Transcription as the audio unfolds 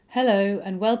Hello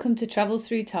and welcome to Travel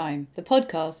Through Time, the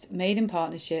podcast made in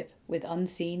partnership with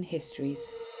Unseen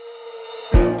Histories.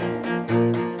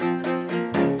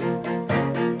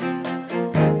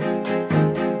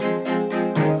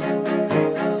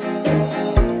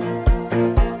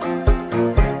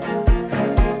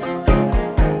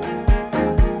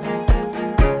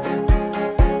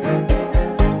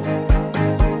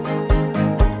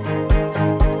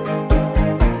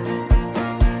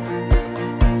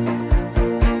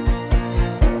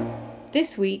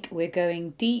 This week we're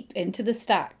going deep into the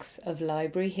stacks of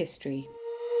library history.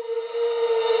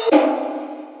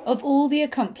 Of all the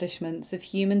accomplishments of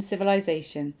human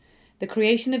civilization, the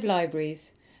creation of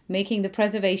libraries, making the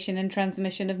preservation and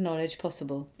transmission of knowledge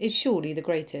possible, is surely the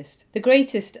greatest. The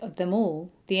greatest of them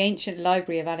all, the ancient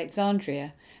Library of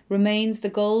Alexandria, remains the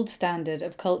gold standard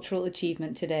of cultural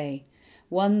achievement today,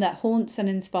 one that haunts and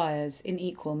inspires in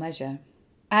equal measure.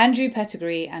 Andrew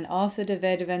Pettegree and Arthur de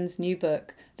Verdeven's new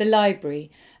book, The Library,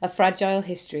 A Fragile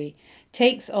History,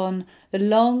 takes on the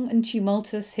long and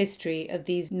tumultuous history of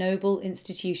these noble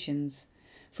institutions,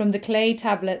 from the clay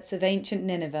tablets of ancient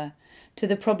Nineveh to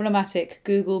the problematic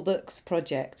Google Books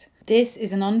project. This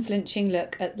is an unflinching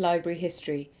look at library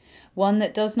history, one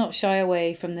that does not shy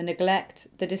away from the neglect,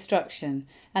 the destruction,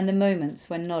 and the moments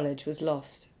when knowledge was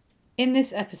lost. In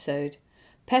this episode,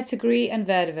 Pettegree and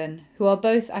Verdeven, who are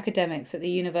both academics at the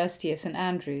University of St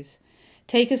Andrews,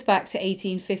 take us back to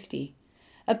 1850,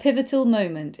 a pivotal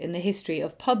moment in the history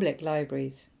of public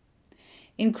libraries.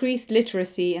 Increased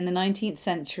literacy in the 19th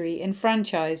century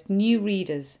enfranchised new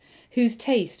readers whose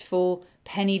taste for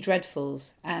penny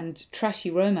dreadfuls and trashy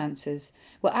romances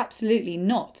were absolutely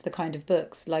not the kind of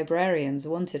books librarians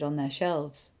wanted on their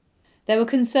shelves. There were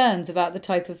concerns about the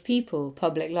type of people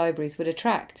public libraries would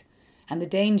attract, and the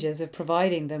dangers of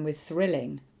providing them with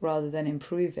thrilling rather than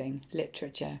improving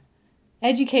literature.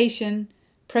 Education,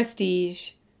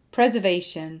 prestige,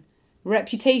 preservation,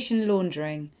 reputation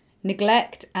laundering,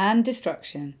 neglect and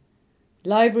destruction.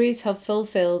 Libraries have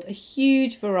fulfilled a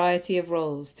huge variety of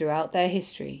roles throughout their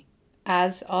history,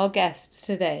 as our guests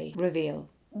today reveal.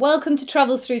 Welcome to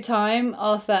Travel Through Time,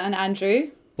 Arthur and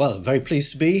Andrew. Well, very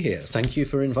pleased to be here. Thank you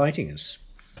for inviting us.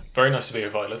 Very nice to be here,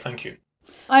 Violet. Thank you.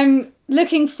 I'm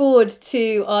looking forward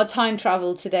to our time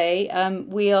travel today.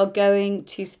 We are going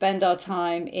to spend our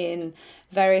time in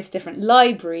various different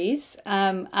libraries,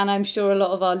 and I'm sure a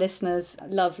lot of our listeners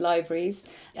love libraries,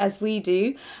 as we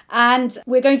do. And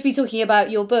we're going to be talking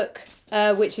about your book,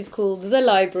 which is called The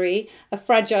Library, A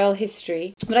Fragile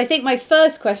History. But I think my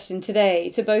first question today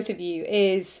to both of you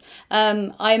is,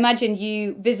 I imagine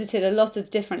you visited a lot of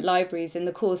different libraries in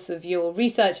the course of your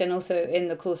research and also in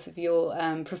the course of your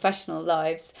professional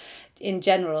lives in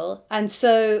general. And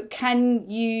so can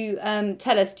you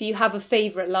tell us, do you have a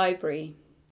favourite library?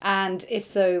 And if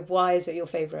so, why is it your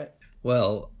favourite?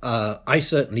 Well, I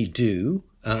certainly do.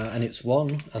 And it's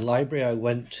a library I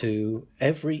went to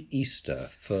every Easter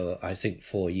for, I think,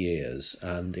 4 years.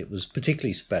 And it was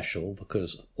particularly special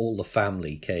because all the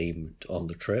family came on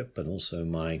the trip and also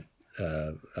my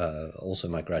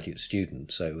graduate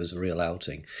student. So it was a real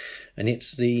outing. And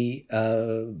it's the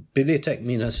Bibliothèque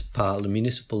Municipale, the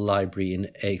municipal library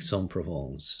in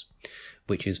Aix-en-Provence,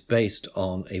 which is based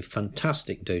on a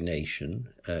fantastic donation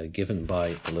given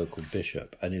by the local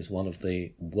bishop and is one of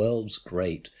the world's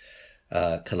great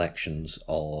collections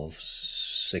of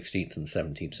 16th and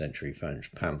 17th century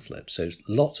French pamphlets. So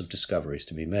lots of discoveries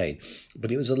to be made.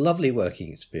 But it was a lovely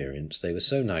working experience. They were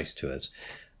so nice to us.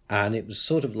 And it was a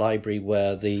sort of library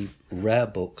where the rare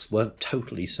books weren't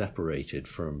totally separated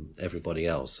from everybody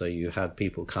else. So you had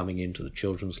people coming into the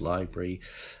children's library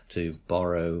to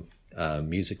borrow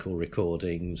musical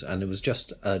recordings, and there was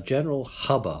just a general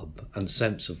hubbub and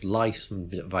sense of life and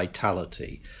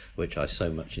vitality, which I so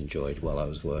much enjoyed while I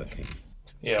was working.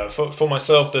 Yeah, for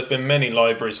myself, there's been many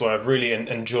libraries where I've really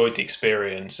enjoyed the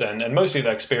experience, and mostly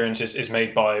the experience is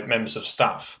made by members of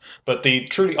staff. But the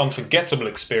truly unforgettable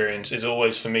experience is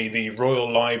always, for me, the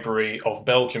Royal Library of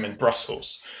Belgium in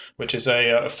Brussels, which is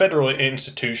a federal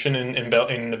institution in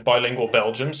bilingual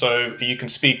Belgium, so you can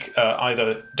speak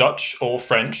either Dutch or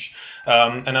French.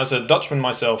 And as a Dutchman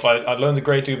myself, I learned a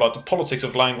great deal about the politics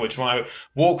of language when I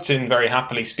walked in very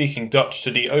happily speaking Dutch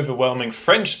to the overwhelming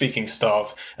French-speaking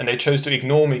staff, and they chose to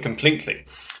ignore me completely.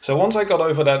 So once I got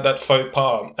over that faux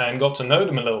pas and got to know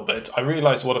them a little bit, I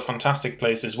realized what a fantastic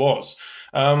place this was.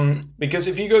 Because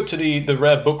if you go to the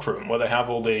rare book room where they have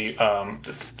all the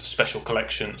special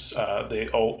collections, the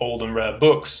old and rare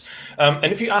books, and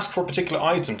if you ask for a particular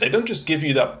item, they don't just give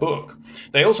you that book.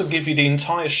 They also give you the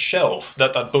entire shelf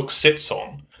that book sits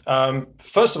on.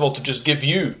 First of all, to just give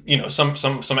you,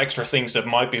 some extra things that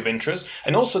might be of interest,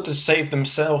 and also to save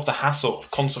themselves the hassle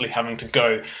of constantly having to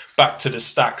go back to the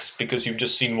stacks because you've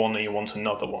just seen one and you want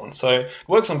another one. So it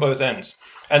works on both ends.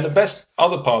 And the best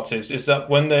other part is that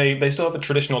when they still have a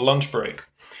traditional lunch break.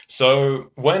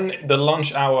 So when the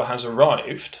lunch hour has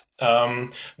arrived,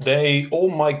 they all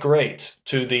migrate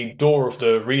to the door of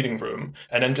the reading room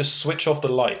and then just switch off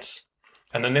the lights.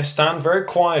 And then they stand very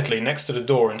quietly next to the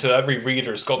door until every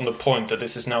reader has gotten the point that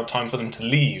this is now time for them to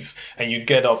leave. And you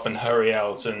get up and hurry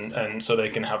out, and so they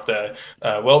can have their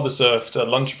well-deserved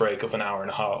lunch break of an hour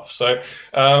and a half. So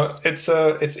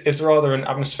it's rather an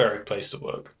atmospheric place to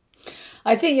work.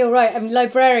 I think you're right. I mean,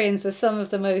 librarians are some of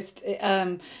the most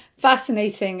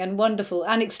fascinating and wonderful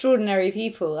and extraordinary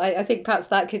people. I think perhaps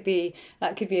that could be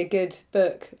a good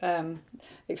book,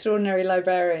 Extraordinary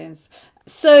Librarians.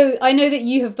 So I know that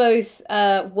you have both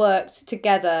worked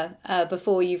together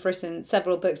before. You've written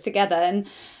several books together. And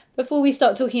before we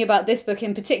start talking about this book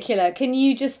in particular, can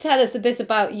you just tell us a bit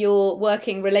about your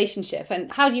working relationship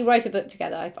and how do you write a book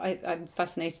together? I'm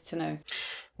fascinated to know.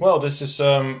 Well, this is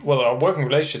our working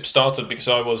relationship started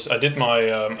because I did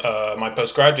my my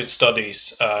postgraduate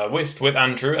studies with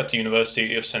Andrew at the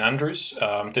University of St Andrews.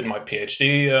 Did my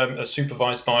PhD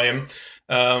supervised by him.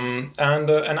 And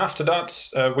after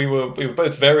that, we were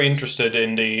both very interested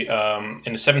in the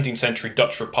 17th century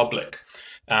Dutch Republic,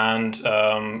 and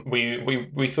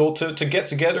we thought to get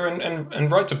together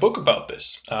and write a book about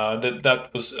this. That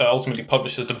was ultimately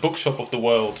published as The Bookshop of the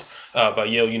World by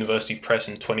Yale University Press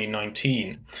in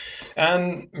 2019.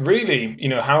 And really,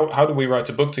 how do we write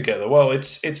a book together? Well,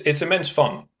 it's immense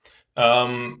fun.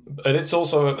 But it's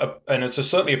also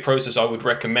certainly a process I would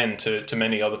recommend to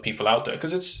many other people out there,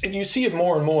 because you see it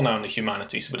more and more now in the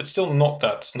humanities, but it's still not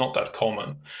that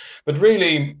common. But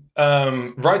really,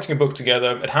 writing a book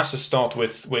together, it has to start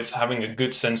with having a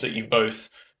good sense that you both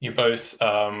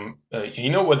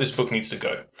know where this book needs to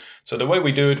go. So the way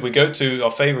we do it, we go to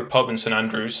our favorite pub in St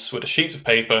Andrews with a sheet of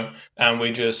paper, and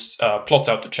we just plot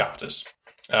out the chapters.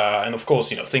 And of course,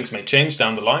 things may change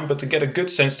down the line, but to get a good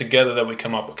sense together that we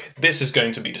come up, okay, this is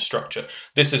going to be the structure.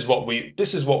 This is what we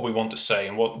want to say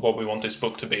and what we want this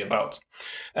book to be about.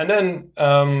 And then,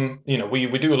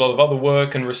 we do a lot of other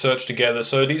work and research together.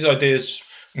 So these ideas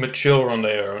mature on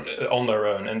their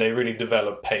own, and they really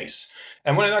develop pace.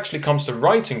 And when it actually comes to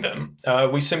writing them,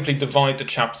 we simply divide the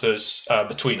chapters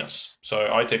between us. So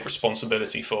I take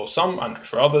responsibility for some and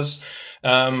for others.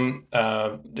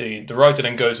 The writer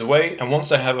then goes away, and once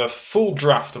they have a full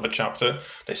draft of a chapter,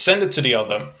 they send it to the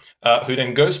other, who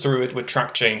then goes through it with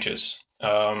track changes,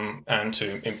 and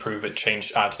to improve it,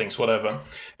 change, add things, whatever.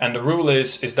 And the rule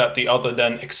is that the other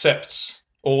then accepts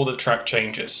all the track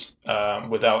changes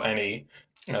without any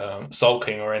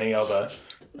sulking or any other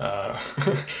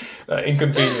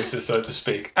inconveniences, so to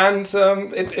speak. And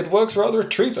it works rather a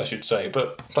treat, I should say,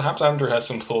 but perhaps Andrew has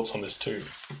some thoughts on this too.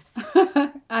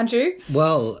 Andrew?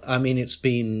 Well, I mean, it's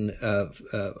been,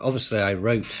 obviously I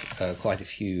wrote quite a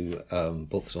few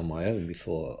books on my own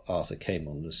before Arthur came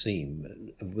on the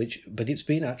scene, but it's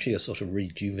been actually a sort of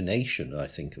rejuvenation, I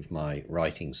think, of my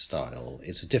writing style.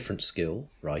 It's a different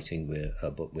skill, writing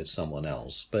a book with someone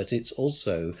else, but it's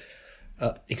also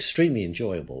extremely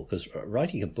enjoyable, because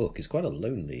writing a book is quite a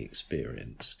lonely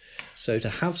experience. So to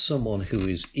have someone who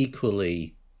is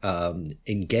equally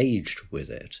engaged with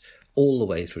it all the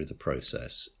way through the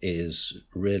process is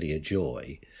really a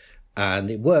joy.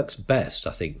 And it works best,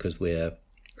 I think, because we're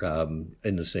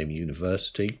in the same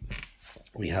university.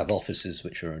 We have offices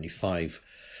which are only 5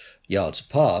 yards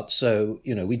apart. So,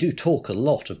 we do talk a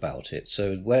lot about it.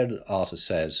 So when Arthur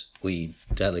says we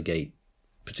delegate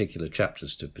particular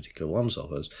chapters to particular ones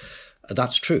of us,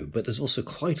 that's true, but there's also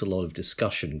quite a lot of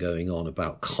discussion going on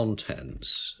about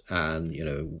contents and,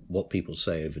 what people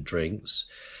say over drinks.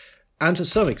 And to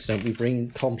some extent, we bring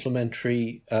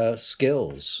complementary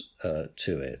skills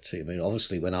to it. I mean,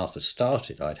 obviously, when Arthur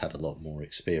started, I'd had a lot more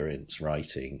experience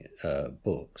writing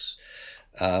books.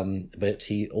 But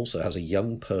he also has a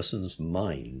young person's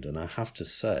mind. And I have to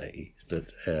say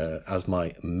that as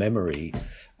my memory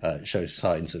shows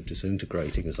signs of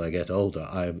disintegrating as I get older,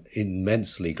 I'm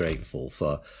immensely grateful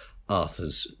for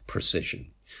Arthur's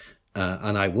precision.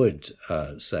 And I would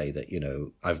say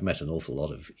that, I've met an awful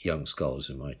lot of young scholars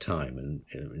in my time and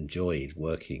enjoyed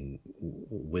working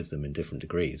with them in different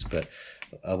degrees. But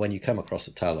when you come across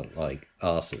a talent like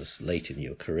Arthur's late in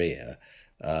your career,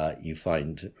 you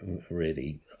find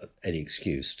really any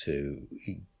excuse to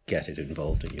get it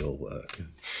involved in your work.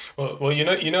 Well,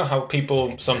 you know how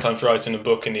people sometimes write in a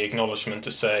book in the acknowledgement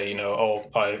to say, oh,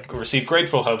 I received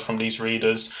grateful help from these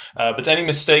readers, but many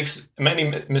mistakes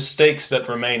that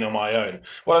remain on my own.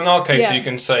 Well, in our case, you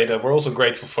can say that we're also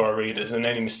grateful for our readers, and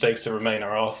any mistakes that remain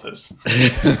are authors.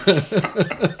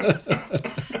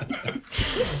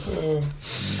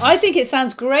 I think it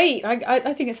sounds great.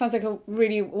 I think it sounds like a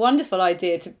really wonderful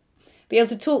idea to be able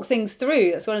to talk things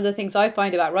through. That's one of the things I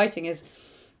find about writing is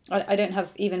I don't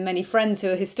have even many friends who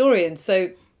are historians,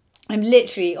 so I'm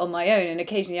literally on my own, and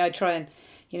occasionally I try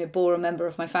and bore a member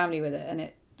of my family with it, and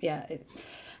I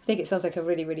think it sounds like a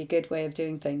really, really good way of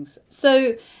doing things.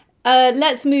 So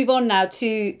let's move on now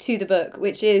to the book,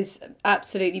 which is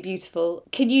absolutely beautiful.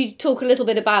 Can you talk a little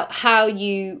bit about how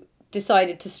you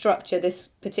decided to structure this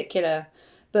particular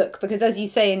book? Because as you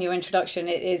say in your introduction,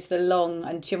 it is the long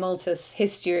and tumultuous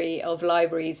history of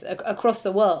libraries across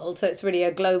the world, so it's really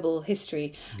a global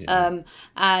history. And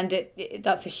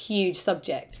that's a huge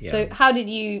subject. So how did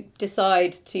you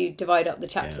decide to divide up the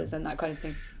chapters and that kind of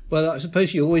thing? Well, I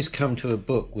suppose you always come to a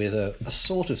book with a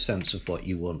sort of sense of what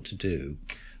you want to do,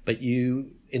 but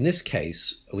in this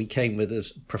case, we came with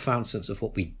a profound sense of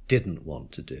what we didn't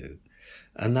want to do.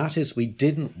 And that is, we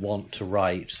didn't want to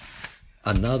write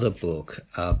another book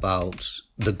about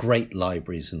the great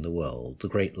libraries in the world, the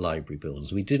great library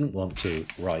buildings. We didn't want to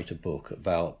write a book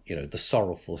about, the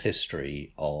sorrowful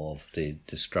history of the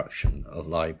destruction of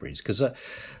libraries, because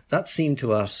that seemed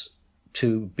to us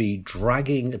to be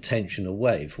dragging attention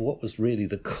away from what was really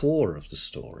the core of the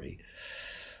story,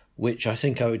 which I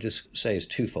think I would just say is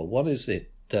twofold. One is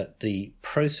that the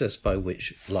process by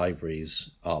which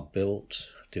libraries are built,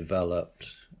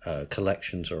 developed,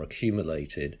 collections are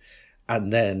accumulated,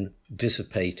 and then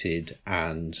dissipated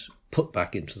and put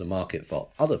back into the market for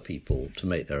other people to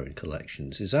make their own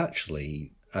collections is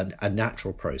actually a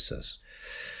natural process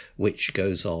which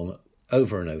goes on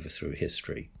over and over through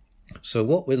history. So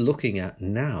what we're looking at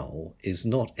now is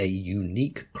not a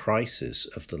unique crisis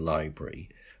of the library,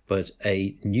 but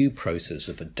a new process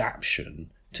of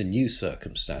adaptation to new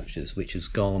circumstances, which has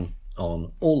gone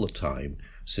on all the time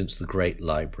since the Great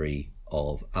Library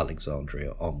of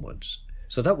Alexandria onwards.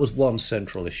 So that was one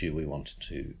central issue we wanted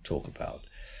to talk about.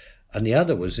 And the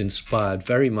other was inspired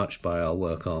very much by our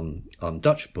work on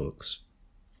Dutch books.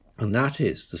 And that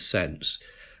is the sense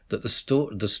that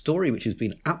the story which has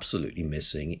been absolutely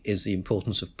missing is the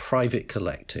importance of private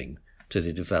collecting to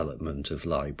the development of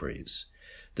libraries.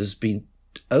 There's been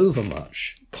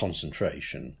overmuch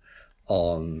concentration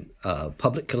on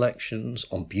public collections,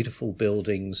 on beautiful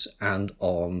buildings, and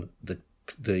on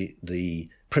the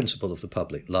principle of the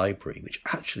public library, which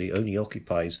actually only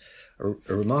occupies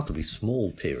a remarkably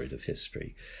small period of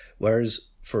history. Whereas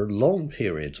for long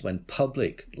periods when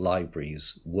public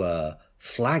libraries were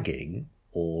flagging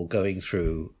or going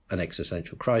through an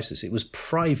existential crisis, it was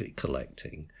private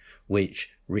collecting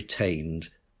which retained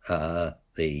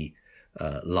the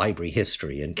library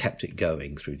history and kept it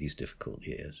going through these difficult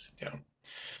years.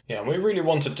 Yeah, and we really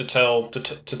wanted to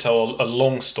tell a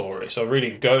long story, so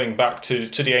really going back to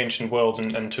the ancient world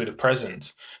and to the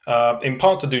present, in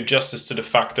part to do justice to the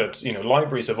fact that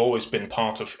libraries have always been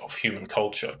part of human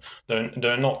culture.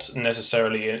 They're not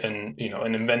necessarily an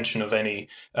invention of any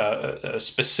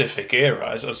specific era.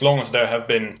 As long as there have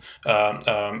been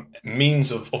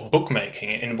means of bookmaking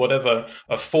in whatever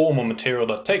form or material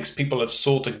that takes, people have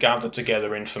sought to gather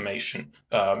together information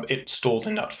it's stored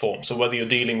in that form. So whether you're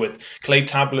dealing with clay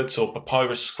tablets or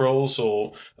papyrus scrolls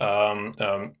or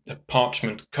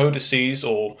parchment codices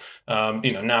or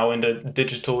now in the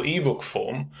digital ebook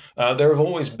form, there have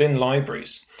always been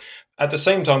libraries. At the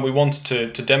same time, we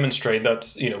wanted to demonstrate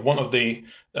that one of the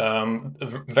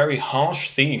very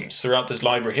harsh themes throughout this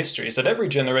library history is that every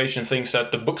generation thinks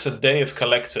that the books that they have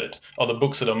collected are the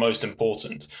books that are most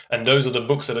important, and those are the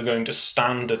books that are going to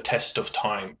stand the test of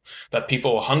time. That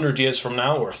people 100 years from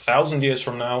now or 1,000 years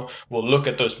from now will look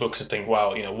at those books and think,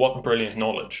 wow, what brilliant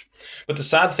knowledge. But the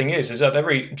sad thing is that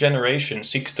every generation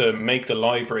seeks to make the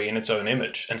library in its own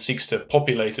image and seeks to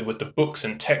populate it with the books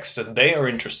and texts that they are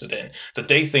interested in, that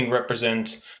they think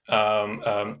represent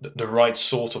the right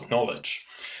sort of knowledge.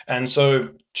 And so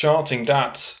charting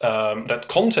that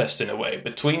contest in a way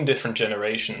between different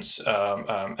generations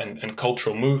and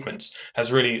cultural movements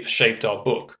has really shaped our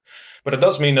book. But it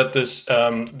does mean that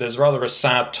there's rather a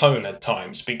sad tone at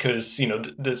times because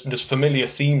there's familiar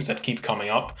themes that keep coming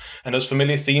up, and those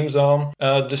familiar themes are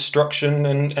destruction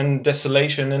and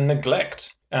desolation and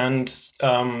neglect. And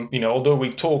although we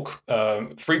talk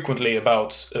frequently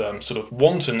about sort of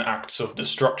wanton acts of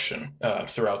destruction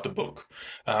throughout the book,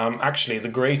 actually the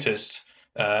greatest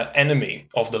enemy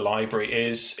of the library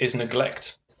is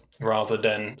neglect. rather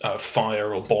than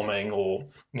fire or bombing or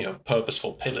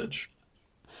purposeful pillage.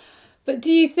 But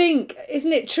do you think,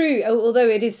 isn't it true, although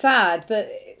it is sad, that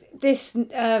this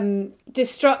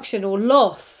destruction or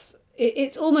loss,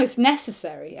 it's almost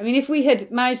necessary? I mean, if we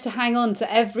had managed to hang on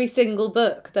to every single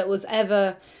book that was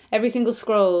ever, every single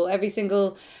scroll, every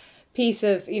single piece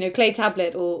of, clay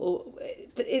tablet, or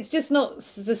it's just not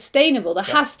sustainable. There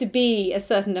has to be a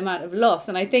certain amount of loss.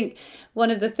 And I think one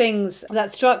of the things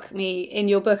that struck me in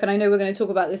your book, and I know we're going to talk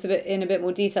about this in a bit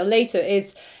more detail later,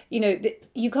 is,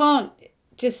 you can't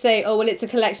just say, oh, well, it's a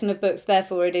collection of books,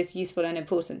 therefore it is useful and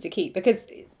important to keep. Because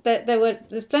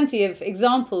there's plenty of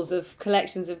examples of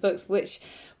collections of books which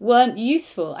weren't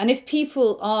useful. And if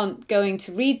people aren't going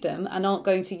to read them and aren't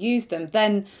going to use them,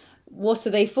 then what are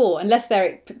they for? Unless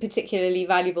they're particularly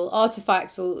valuable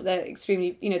artifacts, or they're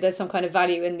extremely, there's some kind of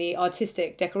value in the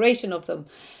artistic decoration of them,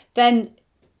 then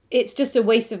it's just a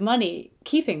waste of money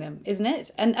keeping them, isn't it?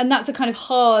 And that's a kind of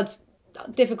hard,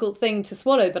 difficult thing to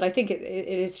swallow, but I think it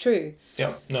is true.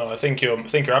 Yeah, no, I think you're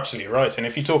absolutely right. And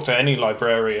if you talk to any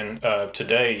librarian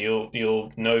today,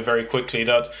 you'll know very quickly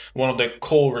that one of their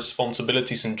core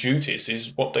responsibilities and duties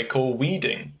is what they call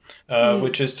weeding,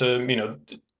 which is to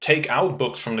take out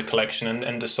books from the collection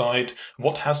and decide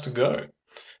what has to go.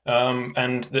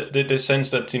 And the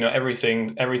sense that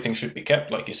everything should be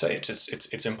kept, like you say,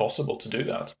 it's impossible to do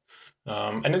that.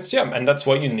 And that's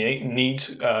why you need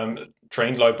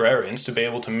trained librarians to be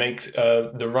able to make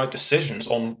the right decisions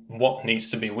on what needs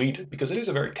to be weeded, because it is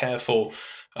a very careful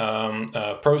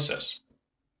process.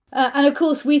 And of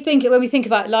course, when we think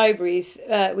about libraries,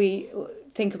 we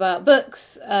think about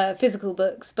books, physical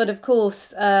books, but of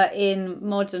course, in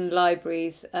modern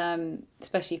libraries,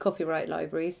 especially copyright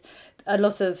libraries, a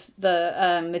lot of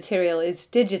the material is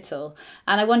digital.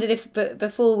 And I wondered if,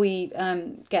 before we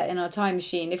get in our time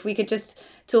machine, if we could just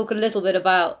talk a little bit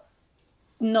about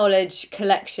knowledge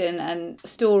collection and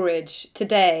storage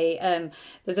today.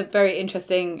 There's a very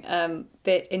interesting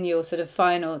bit in your sort of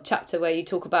final chapter where you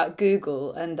talk about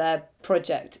Google and their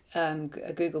project,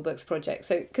 a Google Books project.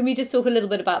 So can we just talk a little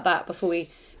bit about that before we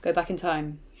go back in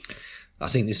time? I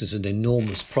think this is an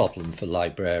enormous problem for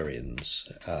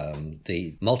librarians.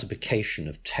 The multiplication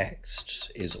of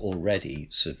texts is already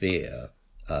severe,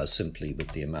 simply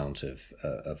with the amount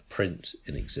of print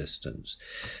in existence.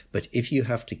 But if you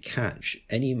have to catch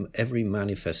every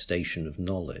manifestation of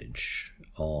knowledge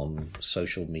on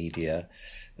social media,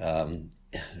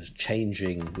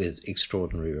 changing with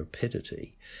extraordinary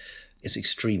rapidity, it's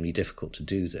extremely difficult to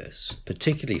do this,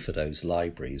 particularly for those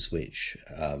libraries which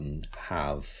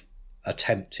have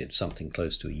attempted something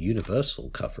close to a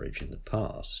universal coverage in the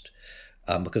past,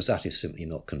 because that is simply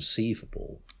not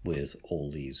conceivable with all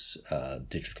these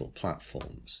digital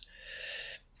platforms.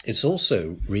 It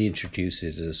also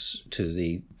reintroduces us to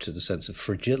the sense of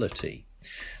fragility,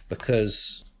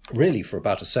 because really for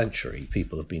about a century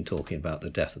people have been talking about the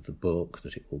death of the book,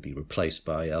 that it will be replaced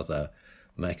by other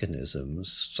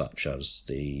mechanisms such as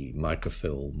the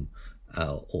microfilm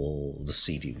or the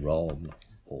CD-ROM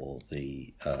or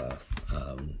the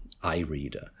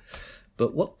iReader.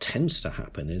 But what tends to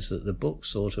happen is that the book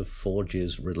sort of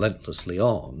forges relentlessly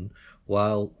on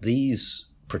while these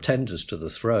pretenders to the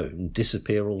throne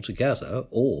disappear altogether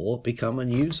or become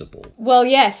unusable. Well,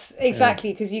 yes,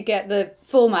 exactly, because you get the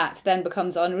format then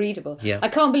becomes unreadable. Yeah. I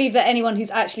can't believe that anyone who's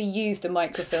actually used a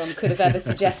microfilm could have ever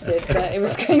suggested that it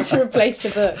was going to replace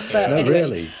the book. But no,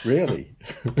 anyway. really.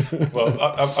 Well,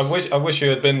 I wish you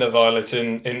had been there, Violet,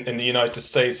 in the United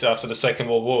States after the Second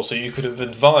World War, so you could have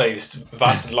advised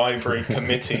vast library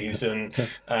committees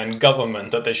and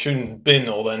government that they shouldn't bin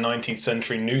all their 19th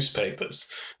century newspapers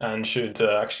and should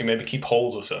actually maybe keep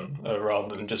hold of them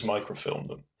rather than just microfilm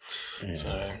them. Yeah.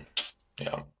 So,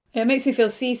 yeah. It makes me feel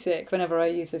seasick whenever I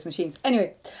use those machines.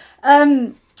 Anyway,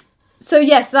 so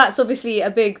yes, that's obviously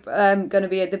a big going to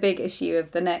be the big issue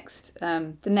of the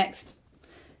next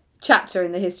chapter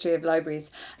in the history of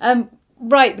libraries.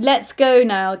 Right, let's go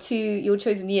now to your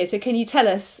chosen year. So can you tell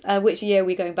us which year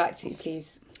we're going back to,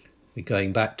 please? We're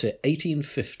going back to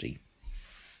 1850.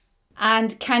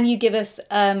 And can you give us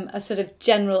a sort of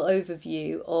general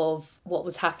overview of what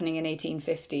was happening in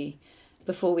 1850?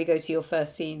 Before we go to your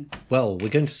first scene? Well, we're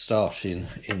going to start in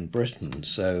Britain.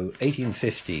 So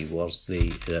 1850 was the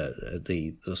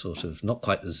sort of, not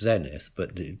quite the zenith,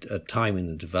 but a time in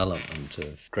the development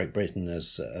of Great Britain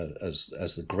as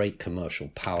the great commercial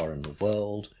power in the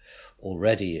world,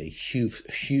 already a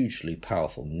hugely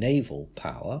powerful naval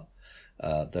power,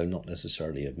 though not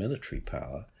necessarily a military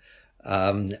power,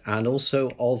 and also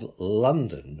of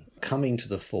London coming to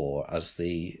the fore as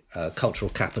the cultural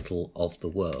capital of the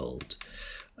world.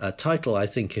 a title I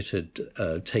think it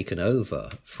had taken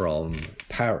over from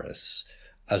Paris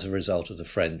as a result of the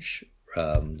French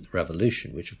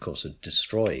Revolution, which of course had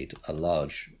destroyed a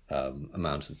large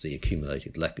amount of the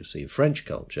accumulated legacy of French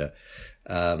culture,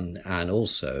 and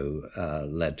also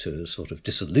led to a sort of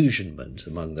disillusionment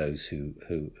among those who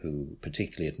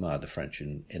particularly admired the French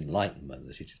Enlightenment,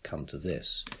 that it had come to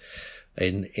this.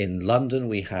 In London,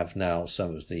 we have now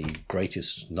some of the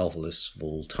greatest novelists of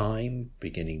all time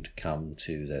beginning to come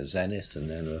to their zenith, and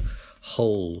then a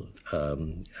whole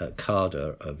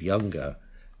cadre of younger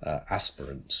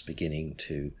aspirants beginning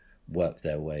to work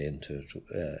their way into it.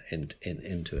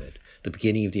 The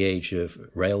beginning of the age of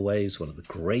railways, one of the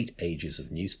great ages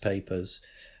of newspapers.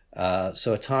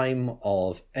 So a time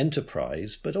of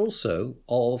enterprise, but also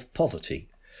of poverty,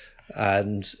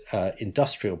 and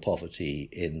industrial poverty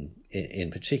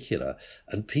in particular,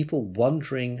 and people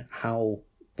wondering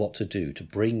what to do to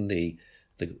bring the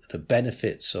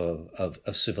benefits of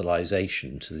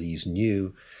civilization to these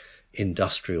new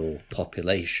industrial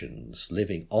populations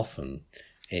living often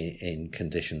in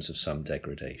conditions of some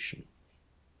degradation.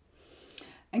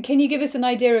 And can you give us an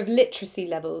idea of literacy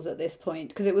levels at this point?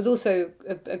 Because it was also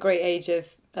a great age of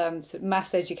sort of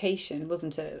mass education,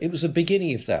 wasn't it? It was the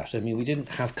beginning of that. I mean, we didn't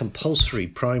have compulsory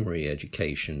primary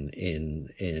education in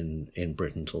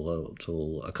Britain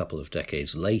till a couple of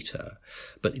decades later.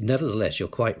 But nevertheless, you're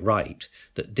quite right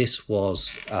that this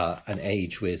was an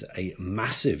age with a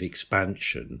massive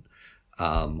expansion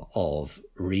of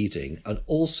reading, and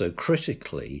also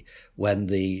critically when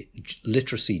the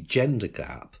literacy gender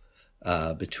gap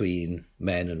between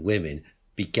men and women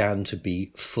began to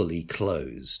be fully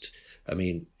closed. I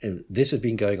mean, this had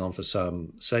been going on for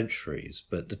some centuries,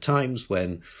 but the times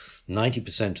when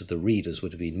 90% of the readers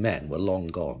would have been men were long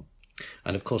gone.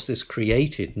 And of course, this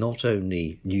created not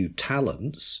only new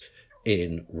talents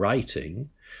in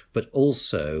writing, but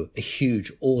also a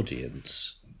huge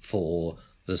audience for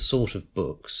the sort of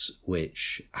books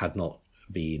which had not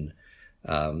been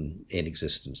in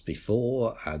existence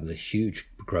before, and the huge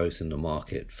growth in the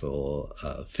market for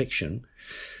fiction,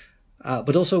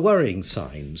 but also worrying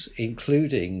signs,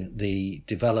 including the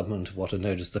development of what are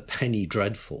known as the penny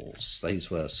dreadfuls.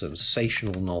 These were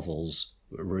sensational novels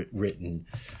written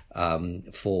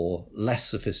for less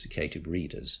sophisticated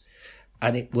readers.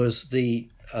 And it was the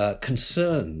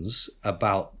concerns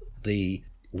about the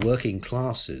working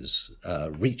classes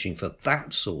reaching for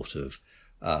that sort of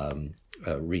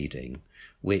reading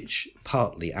which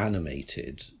partly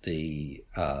animated the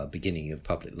beginning of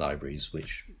public libraries,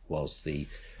 which was the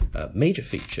major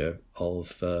feature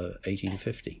of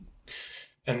 1850.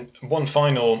 And one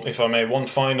final, if I may,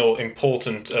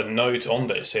 important note on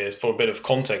this here, for a bit of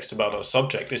context about our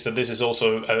subject, is that this is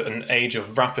also an age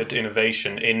of rapid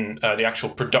innovation in the actual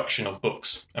production of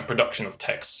books and production of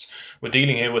texts. We're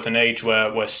dealing here with an age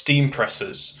where steam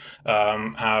presses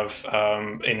have,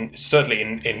 certainly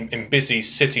in busy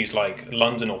cities like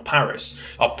London or Paris,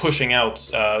 are pushing out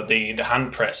the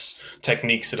hand press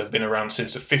techniques that have been around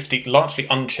since largely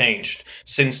unchanged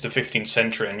since the 15th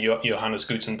century and Johannes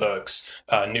Gutenberg's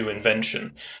new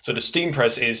invention. So the steam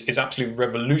press is absolutely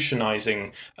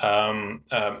revolutionizing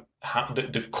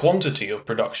the quantity of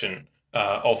production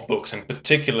of books, and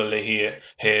particularly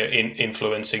here in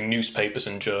influencing newspapers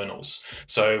and journals.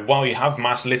 So while you have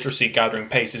mass literacy gathering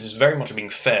pace, this is very much being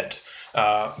fed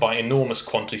by enormous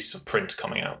quantities of print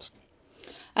coming out.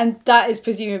 And that is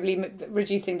presumably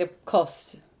reducing the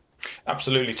cost.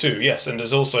 Absolutely too, yes. And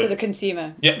there's also... To the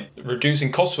consumer. Yeah,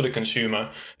 reducing costs for the consumer.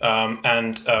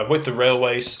 And with the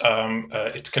railways,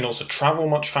 it can also travel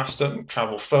much faster,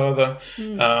 travel further.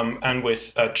 And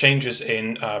with changes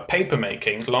in paper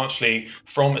making, largely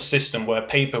from a system where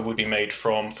paper would be made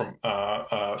from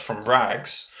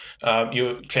rags,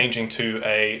 you're changing to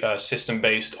a system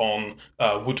based on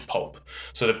wood pulp.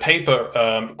 So the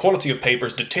paper quality of paper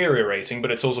is deteriorating, but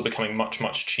it's also becoming much,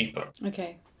 much cheaper.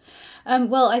 Okay.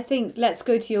 Well, I think let's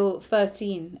go to your first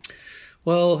scene.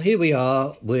 Well, here we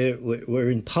are. We're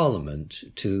in Parliament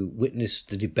to witness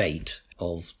the debate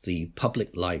of the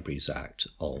Public Libraries Act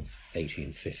of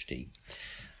 1850.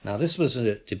 Now, this was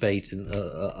a debate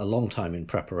a long time in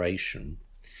preparation,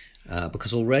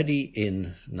 because already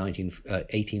in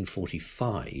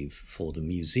 1845, for the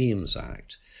Museums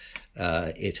Act,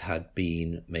 it had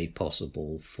been made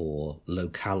possible for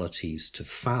localities to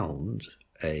found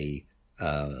a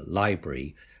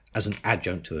library as an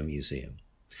adjunct to a museum.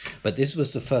 But this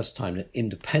was the first time that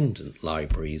independent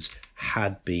libraries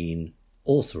had been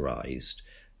authorized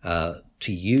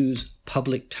to use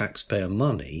public taxpayer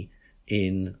money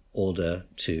in order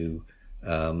to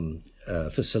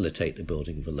facilitate the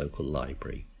building of a local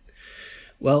library.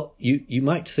 Well, you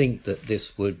might think that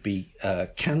this would be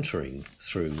cantering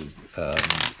through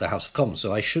the House of Commons.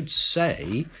 So I should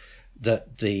say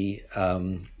that the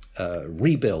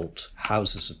rebuilt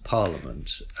Houses of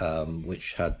Parliament,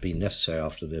 which had been necessary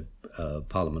after the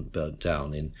Parliament burnt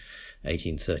down in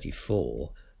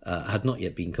 1834, had not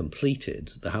yet been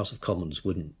completed. The House of Commons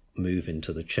wouldn't move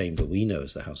into the chamber we know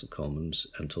as the House of Commons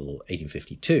until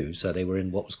 1852, so they were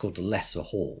in what was called the Lesser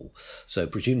Hall, so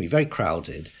presumably very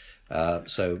crowded,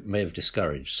 so may have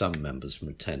discouraged some members from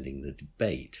attending the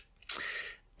debate.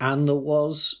 And there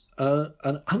was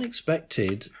an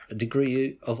unexpected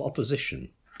degree of opposition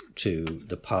to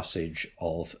the passage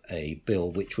of a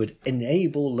bill which would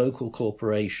enable local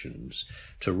corporations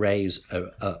to raise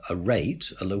a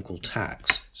rate, a local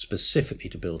tax, specifically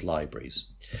to build libraries.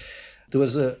 There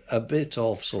was a bit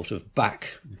of sort of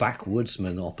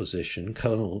backwoodsman opposition.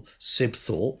 Colonel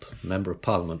Sibthorpe, Member of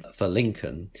Parliament for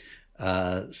Lincoln,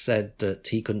 said that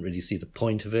he couldn't really see the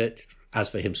point of it. As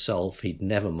for himself, he'd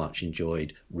never much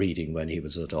enjoyed reading when he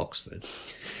was at Oxford.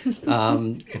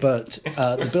 But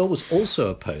the bill was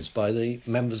also opposed by the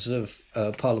members of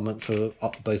Parliament for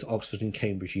both Oxford and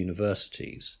Cambridge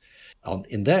universities.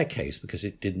 In their case, because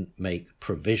it didn't make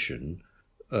provision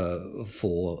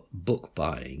for book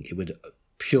buying. It would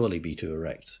purely be to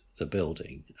erect the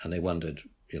building. And they wondered,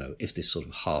 if this sort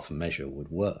of half measure would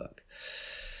work.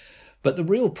 But the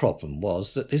real problem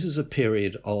was that this is a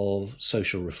period of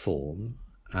social reform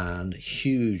and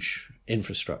huge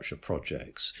infrastructure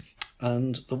projects.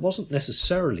 And there wasn't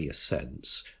necessarily a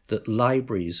sense that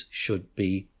libraries should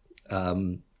be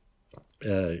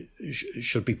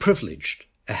privileged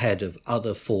ahead of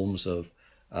other forms of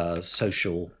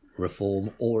social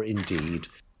reform or indeed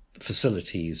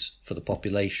facilities for the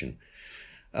population.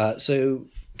 So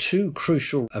two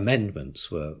crucial amendments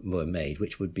were made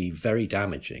which would be very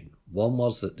damaging. One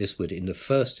was that this would in the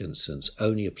first instance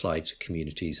only apply to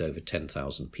communities over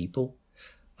 10,000 people,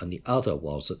 and the other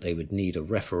was that they would need a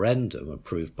referendum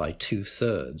approved by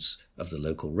 2/3 of the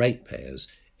local ratepayers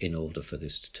in order for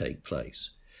this to take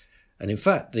place. And in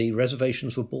fact the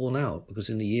reservations were borne out, because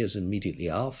in the years immediately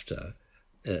after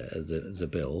the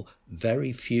bill,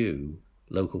 very few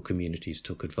local communities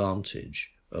took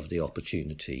advantage of the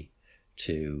opportunity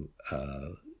to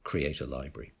create a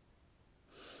library.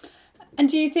 And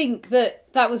do you think that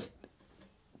was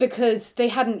because they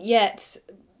hadn't yet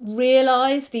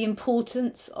realised the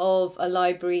importance of a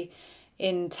library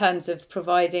in terms of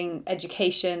providing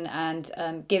education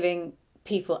and giving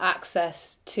people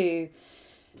access to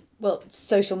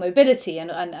social mobility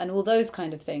and all those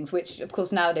kind of things, which of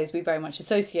course nowadays we very much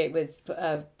associate with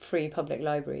free public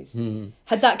libraries.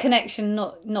 Had that connection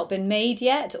not been made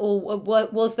yet, or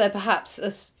was there perhaps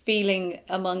a feeling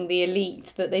among the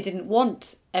elite that they didn't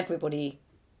want everybody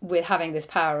with having this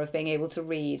power of being able to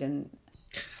read? And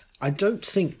I don't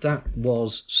think that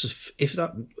was, if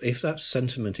that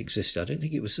sentiment existed, I don't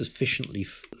think it was sufficiently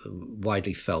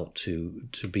widely felt to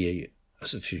be a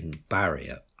sufficient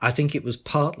barrier. I think it was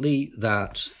partly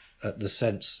that the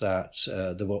sense that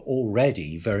there were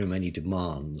already very many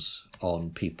demands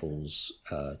on people's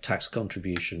tax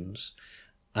contributions,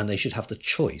 and they should have the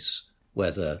choice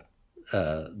whether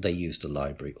they used a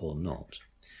library or not.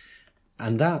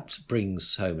 And that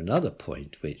brings home another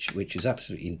point which is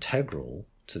absolutely integral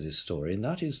to this story, and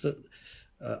that is that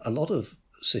a lot of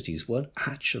cities weren't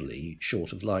actually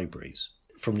short of libraries.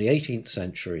 From the 18th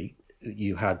century,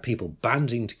 you had people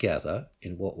banding together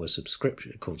in what were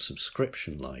called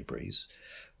subscription libraries,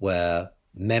 where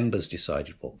members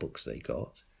decided what books they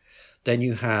got. Then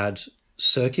you had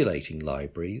circulating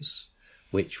libraries,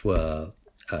 which were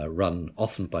run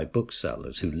often by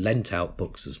booksellers who lent out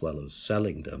books as well as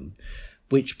selling them,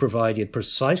 which provided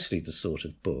precisely the sort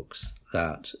of books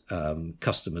that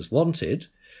customers wanted,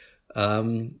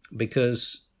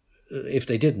 because if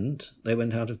they didn't, they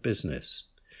went out of business.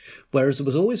 Whereas there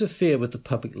was always a fear with the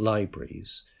public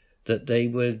libraries that they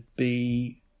would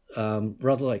be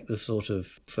rather like the sort of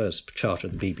first charter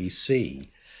of the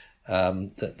BBC,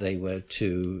 that they were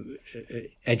to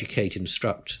educate,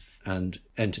 instruct and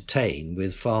entertain,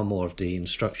 with far more of the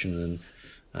instruction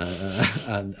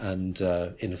and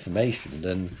information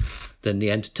than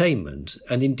the entertainment.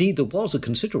 And indeed there was a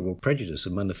considerable prejudice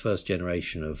among the first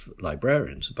generation of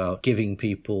librarians about giving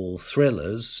people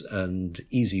thrillers and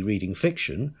easy reading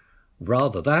fiction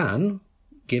rather than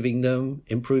giving them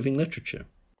improving literature.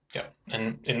 Yeah,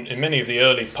 and in many of the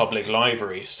early public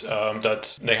libraries,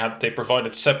 that they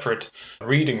provided separate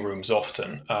reading rooms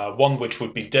often, one which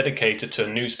would be dedicated to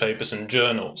newspapers and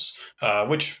journals,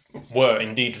 which were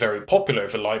indeed very popular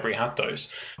if a library had those.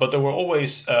 But there were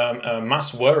always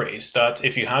mass worries that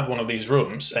if you had one of these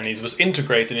rooms and it was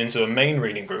integrated into a main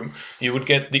reading room, you would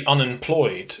get the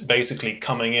unemployed basically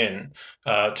coming in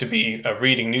to be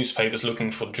reading newspapers,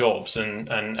 looking for jobs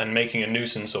and making a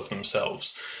nuisance of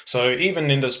themselves. So even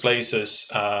in those places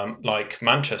like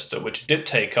Manchester, which did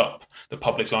take up the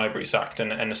Public Libraries Act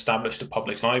and established a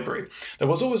public library, there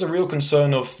was always a real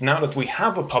concern of, now that we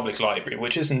have a public library,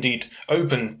 which is indeed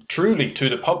open truly to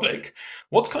the public,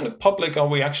 what kind of public are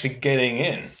we actually getting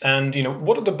in? And,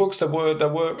 what are the books that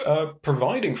were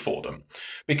providing for them?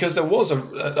 Because there was,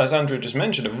 as Andrew just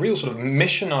mentioned, a real sort of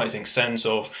missionizing sense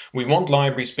of, we want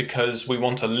libraries because we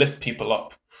want to lift people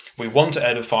up. We want to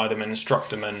edify them and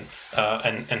instruct them and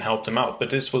help them out. But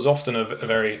this was often a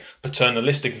very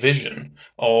paternalistic vision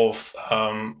of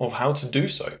how to do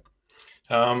so.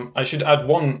 I should add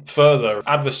one further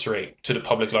adversary to the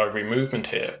public library movement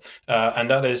here, and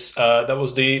that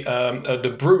was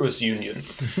the Brewers Union.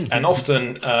 And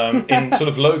often in sort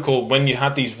of local, when you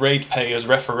had these ratepayers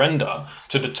referenda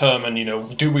to determine,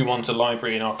 do we want a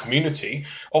library in our community,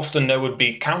 often there would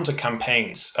be counter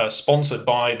campaigns sponsored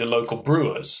by the local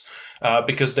brewers.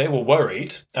 Because they were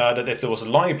worried that if there was a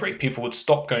library, people would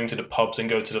stop going to the pubs and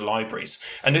go to the libraries.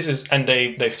 And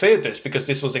they feared this because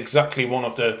this was exactly one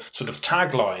of the sort of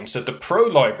taglines that the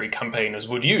pro-library campaigners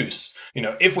would use.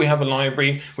 If we have a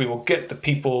library, we will get the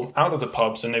people out of the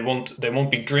pubs and they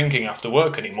won't be drinking after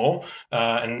work anymore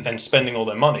and spending all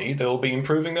their money. They'll be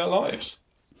improving their lives.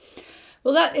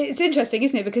 Well, it's interesting,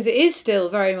 isn't it? Because it is still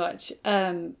very much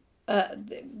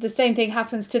the same thing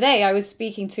happens today. I was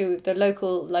speaking to the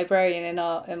local librarian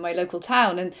in my local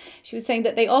town, and she was saying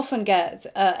that they often get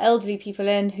elderly people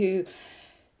in who,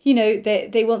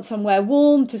 they want somewhere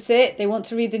warm to sit, they want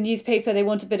to read the newspaper, they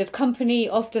want a bit of company.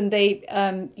 Often they,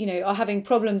 are having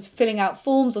problems filling out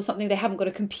forms or something, they haven't got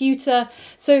a computer.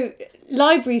 So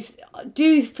libraries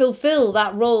do fulfill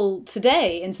that role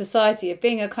today in society of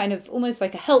being a kind of almost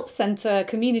like a help centre,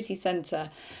 community centre.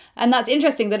 And that's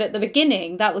interesting that at the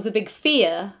beginning, that was a big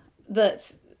fear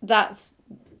that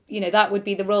would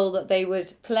be the role that they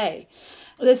would play.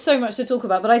 There's so much to talk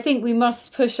about, but I think we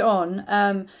must push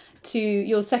on to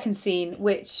your second scene,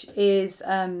 which is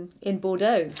in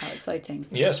Bordeaux. How exciting.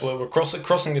 Yes, well, we're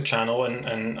crossing the channel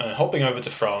and hopping over to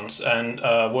France, and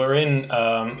we're in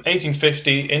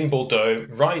 1850 in Bordeaux,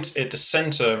 right at the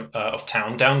centre of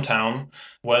town, downtown,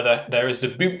 where there is the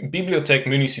Bibliothèque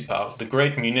Municipale, the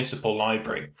great municipal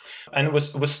library. And we're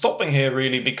stopping here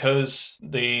really because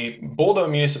the Bordeaux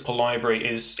Municipal Library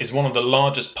is one of the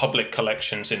largest public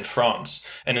collections in France,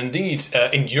 and indeed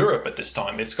in Europe at this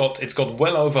time. It's got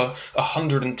well over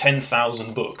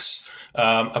 110,000 books.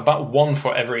 About one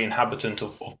for every inhabitant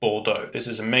of Bordeaux. This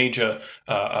is a major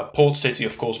port city,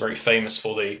 of course, very famous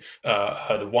for the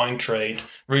wine trade,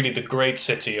 really the great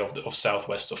city of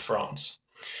southwest of France.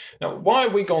 Now, why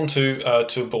have we gone to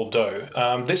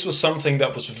Bordeaux? This was something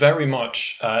that was very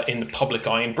much in the public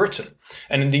eye in Britain.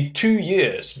 And indeed, 2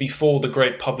 years before the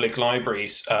Great Public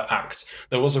Libraries Act,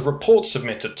 there was a report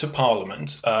submitted to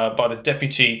Parliament by the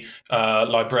Deputy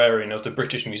Librarian of the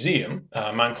British Museum,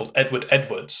 a man called Edward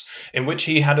Edwards, in which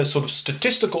he had a sort of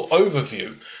statistical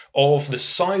overview of the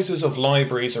sizes of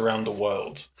libraries around the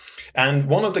world. And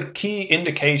one of the key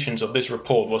indications of this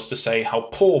report was to say how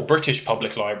poor British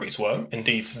public libraries were,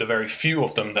 indeed the very few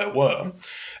of them there were,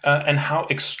 and how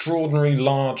extraordinarily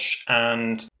large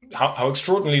and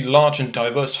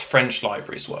diverse French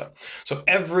libraries were. So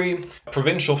every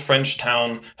provincial French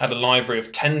town had a library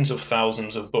of tens of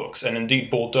thousands of books, and indeed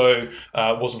Bordeaux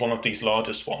was one of these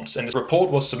largest ones. And this report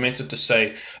was submitted to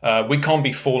say, we can't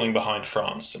be falling behind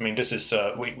France. I mean, this is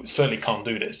we certainly can't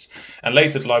do this. And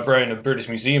later, the librarian of the British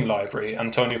Museum Library,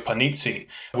 Antonio Panizzi,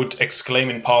 would exclaim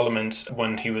in Parliament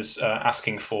when he was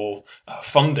asking for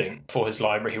funding for his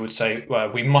library, he would say,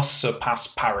 we must surpass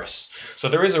Paris. So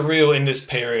there is in this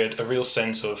period, a real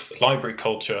sense of library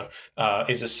culture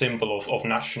is a symbol of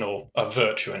national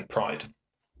virtue and pride.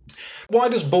 Why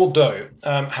does Bordeaux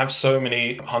have so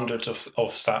many hundreds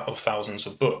of thousands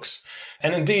of books?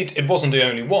 And indeed, it wasn't the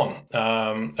only one.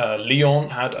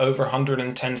 Lyon had over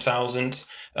 110,000.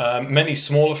 Many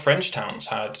smaller French towns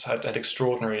had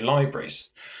extraordinary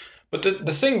libraries. But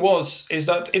the thing is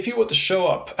that if you were to show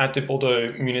up at the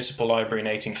Bordeaux Municipal Library in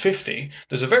 1850,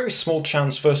 there's a very small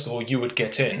chance, first of all, you would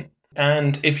get in.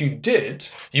 And if you did,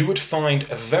 you would find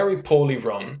a very poorly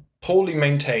run, poorly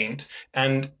maintained,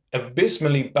 and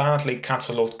abysmally badly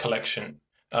catalogued collection,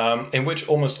 in which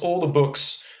almost all the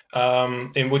books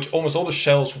in which almost all the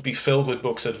shelves would be filled with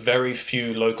books that very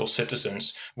few local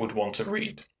citizens would want to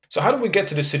read. So how did we get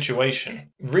to this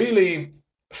situation? Really,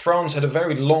 France had a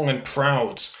very long and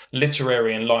proud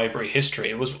literary and library history.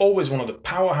 It was always one of the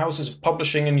powerhouses of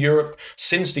publishing in Europe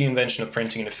since the invention of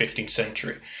printing in the 15th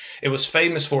century. It was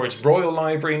famous for its royal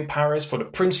library in Paris, for the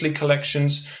princely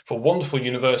collections, for wonderful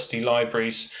university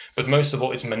libraries, but most of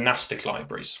all its monastic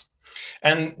libraries.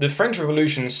 And the French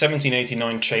Revolution in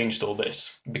 1789 changed all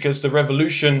this, because the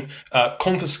revolution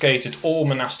confiscated all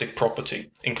monastic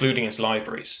property, including its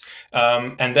libraries,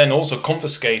 and then also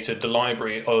confiscated the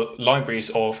libraries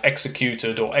of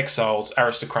executed or exiled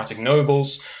aristocratic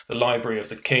nobles, the library of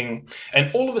the king.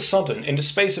 And all of a sudden, in the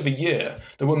space of a year,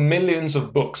 there were millions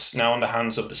of books now in the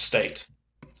hands of the state.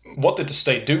 What did the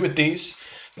state do with these?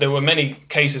 There were many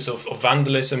cases of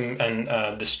vandalism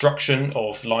and destruction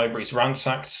of libraries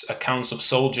ransacked, accounts of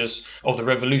soldiers of the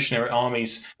revolutionary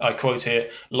armies, I quote here,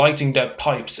 lighting their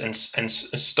pipes and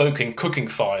stoking cooking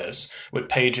fires with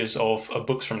pages of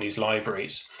books from these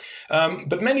libraries.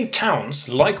 But many towns,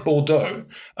 like Bordeaux,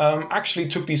 actually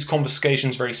took these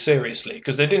confiscations very seriously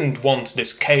because they didn't want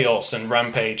this chaos and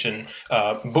rampage and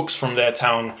books from their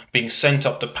town being sent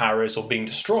up to Paris or being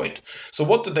destroyed. So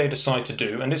what did they decide to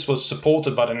do? And this was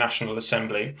supported by the National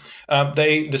Assembly.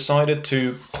 They decided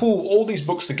to pool all these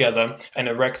books together and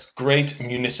erect great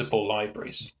municipal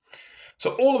libraries.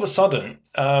 So all of a sudden,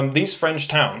 these French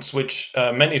towns, which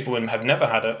many of them have never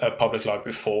had a public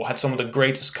library before, had some of the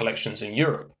greatest collections in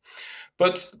Europe.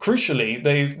 But crucially,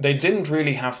 they didn't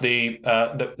really have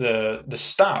the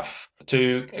staff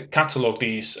to catalogue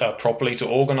these properly, to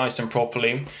organise them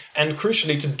properly, and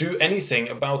crucially to do anything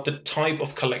about the type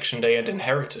of collection they had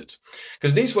inherited.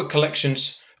 Because these were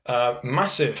collections,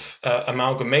 massive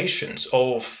amalgamations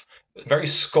of very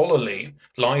scholarly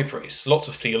libraries, lots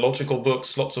of theological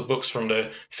books, lots of books from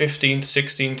the 15th,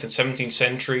 16th and 17th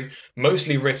century,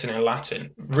 mostly written in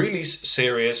Latin, really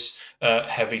serious,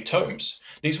 heavy tomes.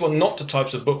 These were not the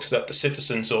types of books that the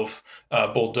citizens of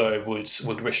Bordeaux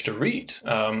would wish to read.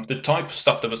 The type of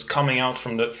stuff that was coming out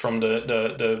from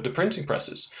the printing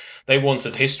presses. They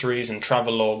wanted histories and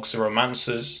travelogues,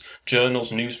 romances,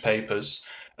 journals, newspapers.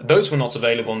 Those were not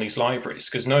available in these libraries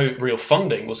because no real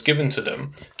funding was given to them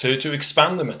to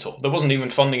expand them at all. There wasn't even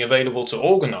funding available to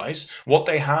organize what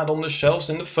they had on the shelves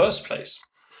in the first place.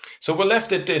 So we're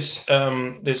left at this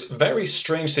very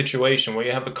strange situation where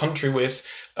you have a country with,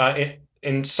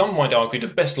 in some might argue, the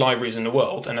best libraries in the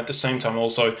world, and at the same time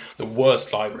also the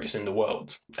worst libraries in the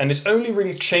world. And this only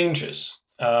really changes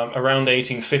around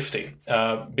 1850,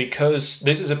 because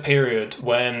this is a period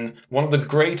when one of the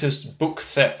greatest book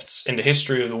thefts in the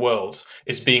history of the world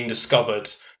is being discovered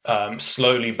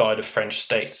slowly by the French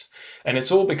state. And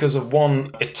it's all because of one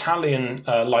Italian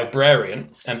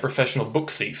librarian and professional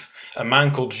book thief, a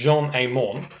man called Jean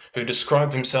Aymon, who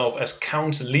described himself as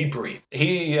Count Libri.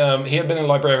 He had been a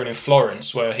librarian in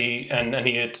Florence, where he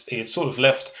had sort of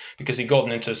left because he'd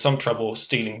gotten into some trouble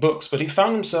stealing books, but he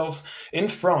found himself in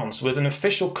France with an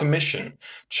official commission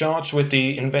charged with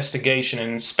the investigation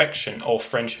and inspection of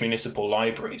French municipal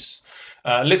libraries.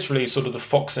 Literally sort of the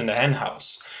fox in the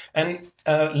henhouse. And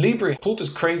Libri pulled this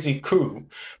crazy coup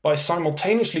by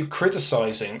simultaneously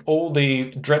criticizing all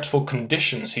the dreadful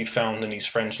conditions he found in these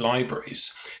French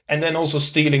libraries, and then also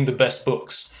stealing the best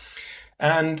books.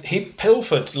 And he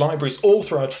pilfered libraries all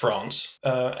throughout France,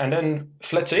 and then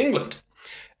fled to England.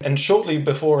 And shortly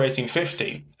before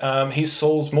 1850, he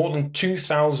sold more than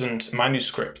 2,000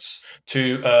 manuscripts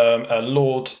to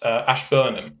Lord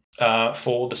Ashburnham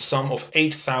for the sum of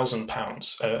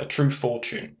 £8,000, a true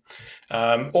fortune.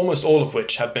 Almost all of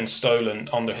which had been stolen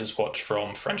under his watch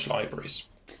from French libraries.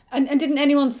 And didn't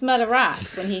anyone smell a rat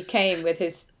when he came with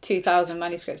his 2,000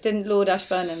 manuscripts? Didn't Lord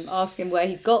Ashburnham ask him where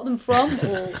he got them from,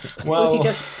 or was he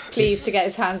just pleased to get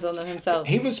his hands on them himself?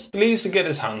 He was pleased to get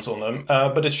his hands on them,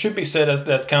 but it should be said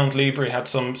that Count Libri had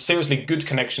some seriously good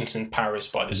connections in Paris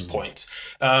by this point.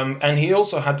 And he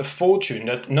also had the fortune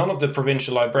that none of the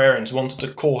provincial librarians wanted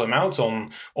to call him out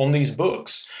on these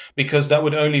books, because that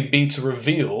would only be to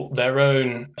reveal their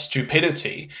own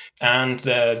stupidity and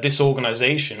their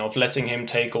disorganization of letting him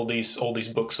take all these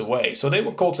books away. So they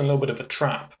were caught in a little bit of a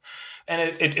trap. And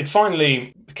it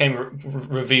finally became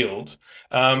revealed.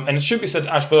 And it should be said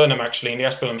Ashburnham, actually, and the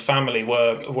Ashburnham family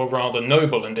were rather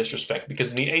noble in this respect,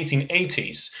 because in the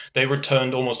 1880s, they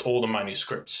returned almost all the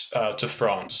manuscripts to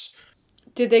France.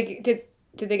 Did they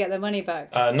get their money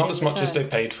back? Not as much as they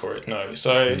paid for it, no.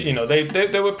 So,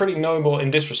 they were pretty noble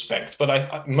in this respect.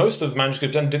 But most of the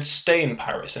manuscripts then did stay in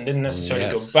Paris and didn't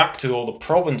necessarily go back to all the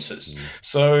provinces.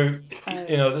 So,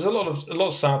 there's a lot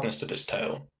of sadness to this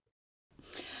tale.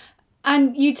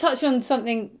 And you touch on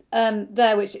something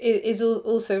there, which is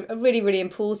also a really, really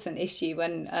important issue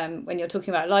when you're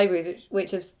talking about libraries,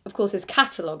 which is, of course, is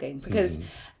cataloguing. Because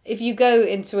if you go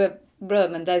into a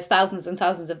room and there's thousands and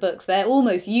thousands of books, they're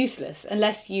almost useless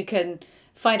unless you can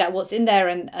find out what's in there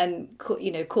and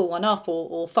call one up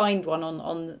or find one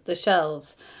on the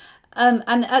shelves. And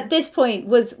at this point,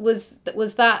 was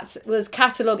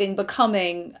cataloguing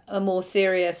becoming a more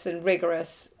serious and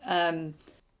rigorous?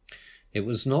 It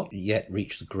was not yet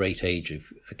reached the great age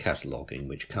of cataloguing,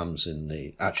 which comes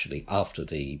after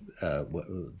the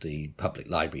public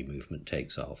library movement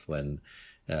takes off, when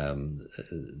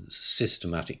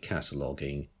systematic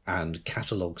cataloguing and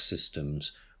catalogue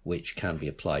systems which can be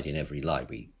applied in every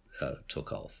library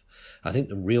took off. I think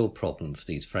the real problem for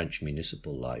these French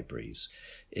municipal libraries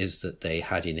is that they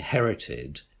had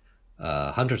inherited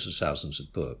hundreds of thousands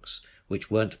of books which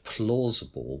weren't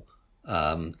plausible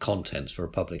contents for a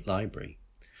public library.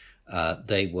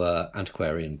 They were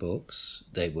antiquarian books.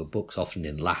 They were books often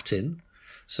in Latin.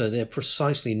 So they're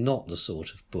precisely not the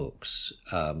sort of books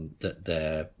that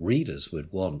their readers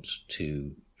would want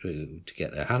to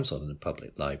get their hands on in a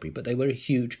public library, but they were a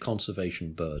huge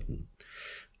conservation burden.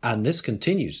 And this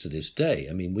continues to this day.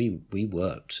 I mean, we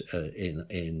worked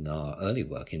in our early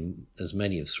work in as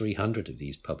many as 300 of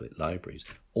these public libraries,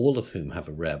 all of whom have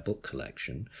a rare book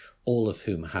collection, all of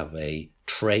whom have a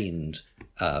trained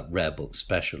rare book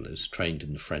specialist trained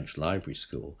in the French Library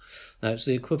School. Now, it's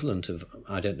the equivalent of,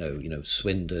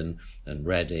 Swindon and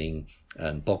Reading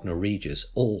and Bognor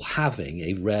Regis all having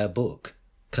a rare book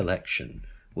collection,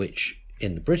 which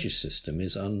in the British system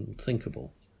is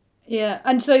unthinkable. Yeah,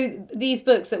 and so these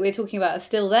books that we're talking about are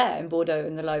still there in Bordeaux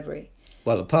in the library?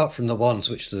 Well, apart from the ones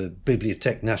which the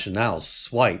Bibliothèque Nationale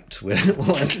swiped when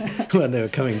they were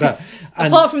coming back.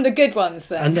 Apart from the good ones,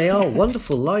 then. And they are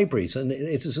wonderful libraries, and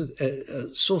it is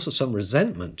a source of some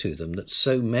resentment to them that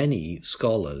so many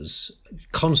scholars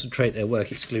concentrate their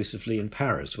work exclusively in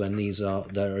Paris when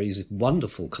there are these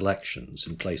wonderful collections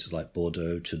in places like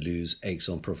Bordeaux, Toulouse,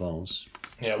 Aix-en-Provence.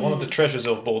 Yeah, one of the treasures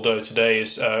of Bordeaux today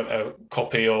is a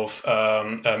copy of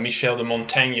Michel de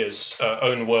Montaigne's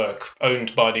own work,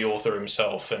 owned by the author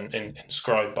himself and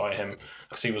inscribed by him,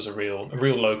 because he was a real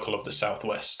local of the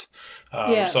Southwest.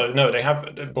 So no,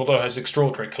 Bordeaux has an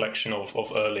extraordinary collection of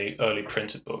early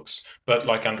printed books, but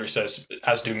like Andrew says,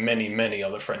 as do many, many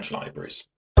other French libraries.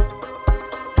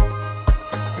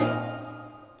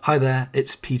 Hi there,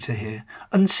 it's Peter here.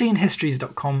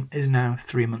 UnseenHistories.com is now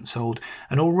 3 months old,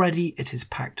 and already it is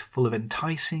packed full of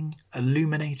enticing,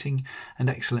 illuminating, and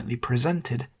excellently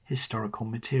presented historical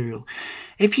material.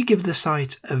 If you give the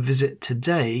site a visit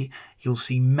today, you'll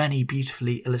see many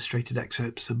beautifully illustrated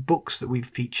excerpts of books that we've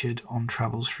featured on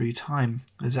Travels Through Time.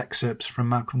 There's excerpts from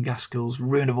Malcolm Gaskell's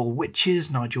Ruin of All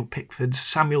Witches, Nigel Pickford's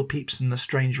Samuel Pepys and the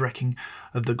Strange Wrecking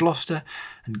of the Gloucester,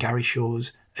 and Gary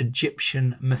Shaw's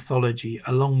Egyptian Mythology,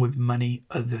 along with many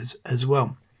others as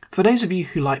well. For those of you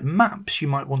who like maps, you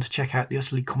might want to check out the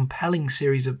utterly compelling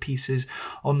series of pieces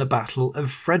on the Battle of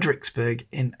Fredericksburg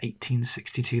in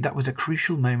 1862. That was a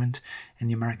crucial moment in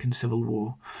the American Civil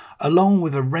War, along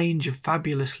with a range of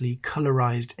fabulously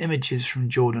colorized images from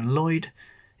Jordan Lloyd.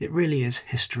 It really is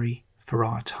history for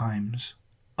our times.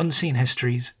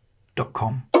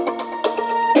 UnseenHistories.com.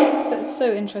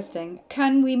 So interesting.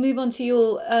 Can we move on to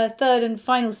your third and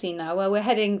final scene now, where we're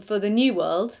heading for the New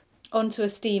World onto a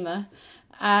steamer,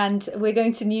 and we're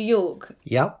going to New York?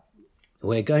 Yep,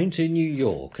 we're going to New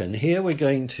York, and here we're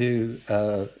going to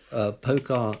poke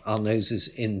our noses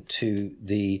into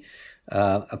the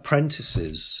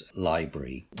Apprentices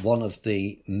Library, one of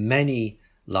the many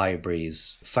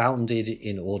libraries founded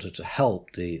in order to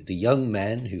help the young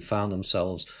men who found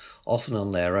themselves often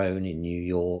on their own in New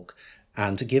York,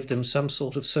 and to give them some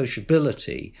sort of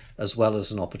sociability as well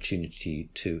as an opportunity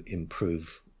to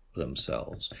improve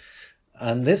themselves.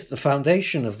 And the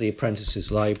foundation of the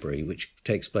Apprentices Library, which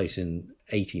takes place in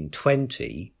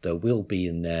 1820, there will be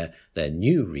in their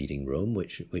new reading room,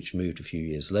 which moved a few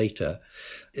years later,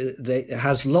 it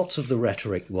has lots of the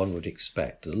rhetoric one would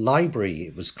expect. The library,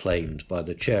 it was claimed by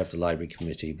the chair of the Library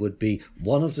Committee, would be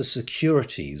one of the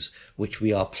securities which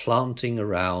we are planting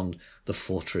around the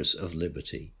Fortress of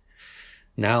Liberty.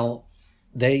 Now,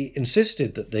 they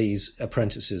insisted that these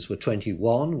apprentices were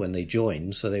 21 when they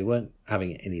joined, so they weren't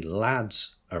having any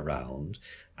lads around,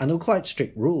 and there were quite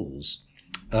strict rules.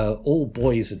 All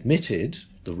boys admitted,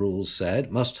 the rules said,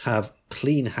 must have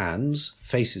clean hands,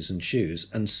 faces and shoes,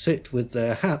 and sit with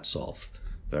their hats off.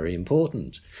 Very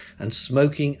important. And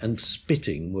smoking and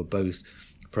spitting were both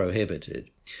prohibited.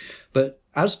 But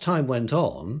as time went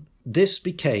on, this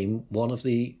became one of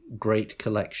the great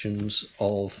collections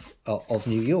of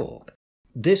New York.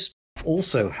 This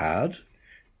also had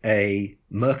a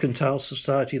Mercantile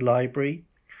Society library.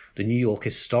 The New York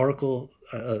Historical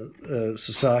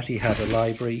Society had a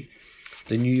library.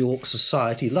 The New York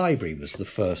Society Library was the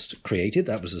first created.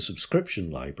 That was a subscription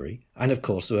library. And of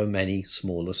course, there were many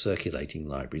smaller circulating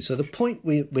libraries. So the point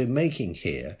we're making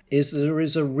here is that there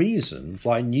is a reason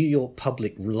why New York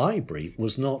Public Library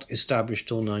was not established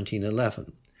till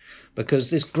 1911. Because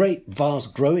this great,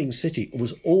 vast, growing city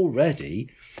was already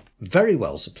very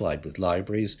well supplied with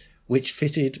libraries which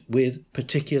fitted with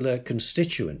particular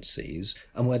constituencies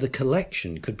and where the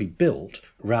collection could be built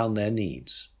around their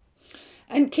needs.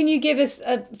 And can you give us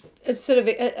a sort of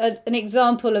an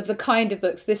example of the kind of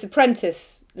books, this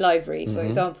apprentice library, for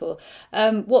example?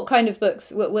 What kind of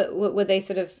books were they?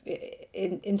 Sort of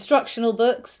instructional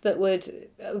books that would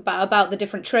about the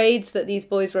different trades that these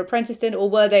boys were apprenticed in, or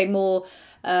were they more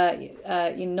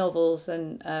novels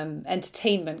and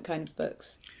entertainment kind of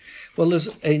books? Well, there's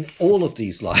in all of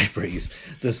these libraries,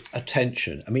 there's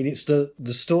attention. I mean, it's the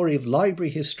story of library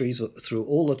histories through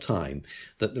all the time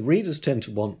that the readers tend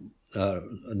to want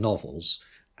novels,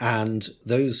 and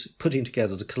those putting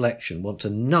together the collection want to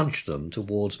nudge them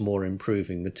towards more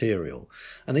improving material.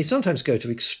 And they sometimes go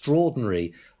to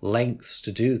extraordinary lengths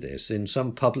to do this. In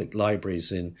some public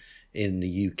libraries in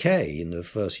the UK in the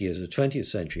first years of the 20th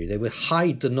century, they would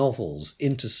hide the novels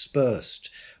interspersed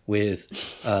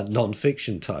with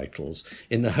non-fiction titles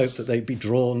in the hope that they'd be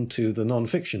drawn to the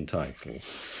non-fiction title.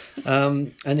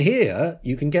 And here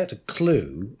you can get a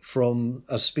clue from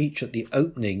a speech at the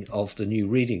opening of the new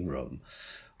reading room,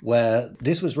 where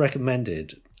this was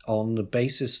recommended on the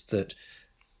basis that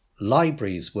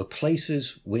libraries were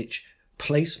places which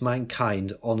place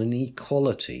mankind on an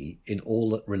equality in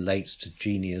all that relates to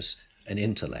genius and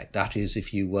intellect. That is,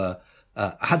 if you were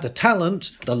had the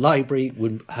talent, the library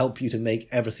would help you to make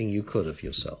everything you could of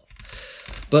yourself.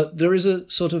 But there is a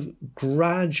sort of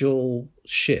gradual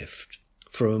shift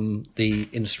from the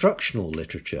instructional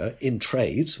literature in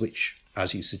trades, which,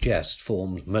 as you suggest,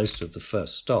 formed most of the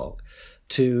first stock,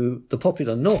 to the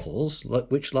popular novels,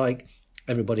 which, like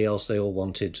everybody else, they all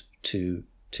wanted to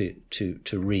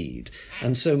read.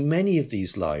 And so many of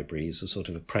these libraries, the sort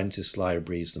of apprentice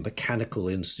libraries, the mechanical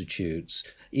institutes,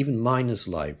 even miners'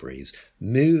 libraries,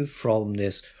 move from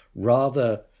this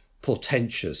rather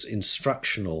portentous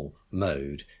instructional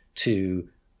mode to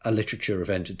a literature of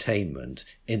entertainment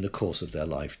in the course of their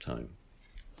lifetime.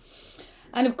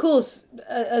 And of course,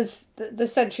 as the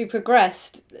century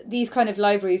progressed, these kind of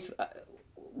libraries,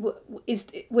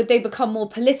 would they become more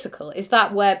political? Is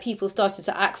that where people started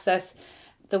to access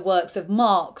the works of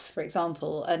Marx, for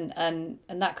example, and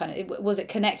that kind of, was it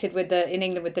connected with in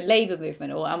England with the Labour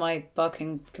movement, or am I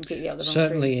barking completely up the wrong tree?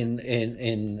 Certainly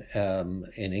in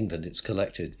England, it's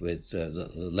connected with the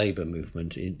Labour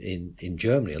movement. In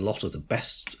Germany, a lot of the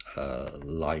best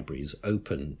libraries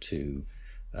open to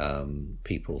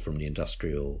people from the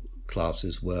industrial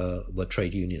classes were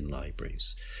trade union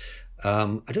libraries.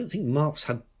 I don't think Marx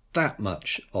had that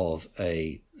much of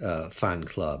a fan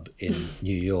club in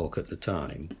New York at the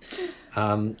time.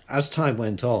 As time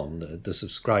went on, the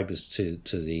subscribers to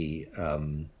the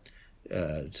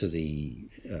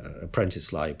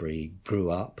apprentice library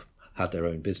grew up, had their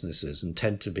own businesses, and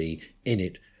tend to be in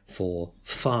it for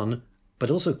fun, but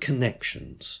also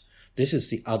connections. This is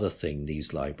the other thing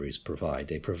these libraries provide.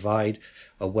 They provide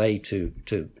a way to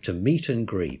meet and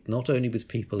greet, not only with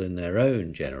people in their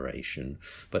own generation,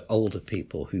 but older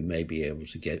people who may be able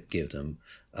to give them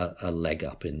a leg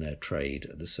up in their trade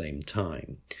at the same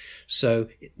time. So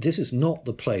this is not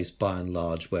the place, by and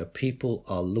large, where people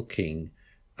are looking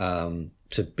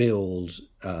to build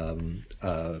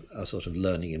a sort of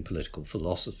learning in political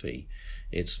philosophy.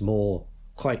 It's more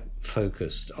quite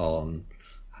focused on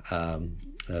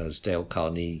as Dale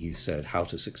Carnegie said, how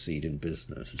to succeed in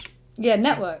business. Yeah,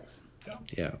 networks.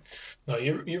 Yeah. No,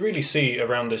 you really see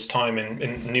around this time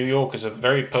in New York as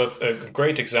a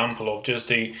great example of just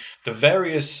the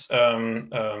various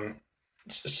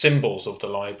symbols of the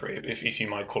library, if you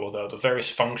might call it that, the various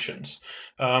functions.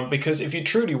 Because if you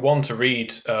truly want to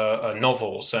read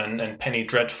novels and penny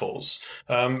dreadfuls,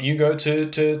 you go to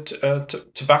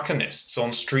tobacconists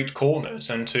on street corners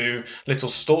and to little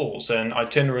stalls and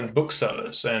itinerant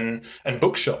booksellers and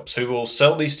bookshops who will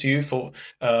sell these to you for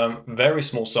very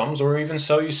small sums, or even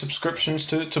sell you subscriptions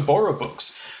to borrow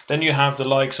books. Then you have the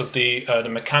likes of the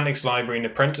mechanics library and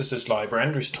apprentices library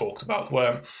Andrew's talked about,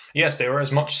 where, yes, there are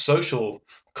as much social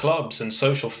clubs and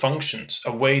social functions,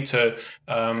 a way to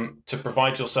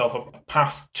provide yourself a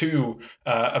path to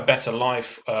a better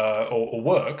life or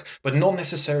work, but not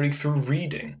necessarily through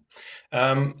reading.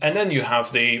 And then you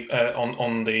have the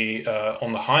on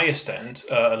the highest end,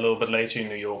 a little bit later in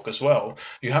New York as well.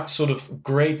 You have sort of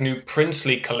great new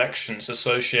princely collections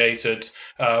associated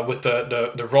with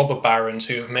the robber barons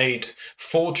who have made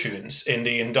fortunes in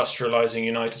the industrializing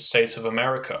United States of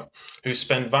America, who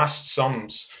spend vast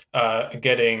sums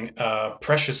getting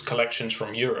precious collections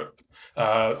from Europe.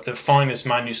 The finest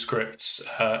manuscripts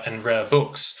and rare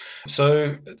books.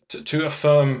 So to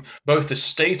affirm both the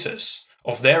status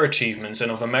of their achievements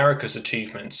and of America's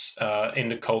achievements in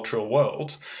the cultural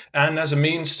world, and as a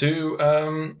means to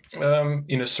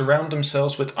surround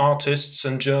themselves with artists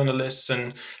and journalists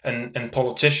and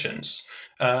politicians,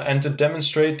 and to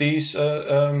demonstrate these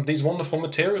wonderful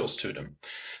materials to them.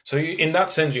 So in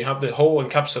that sense, you have the whole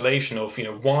encapsulation of,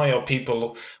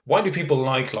 why do people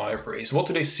like libraries? What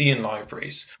do they see in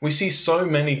libraries? We see so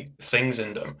many things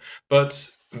in them, but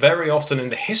very often in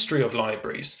the history of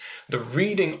libraries, the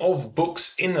reading of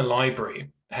books in a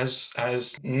library has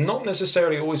not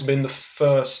necessarily always been the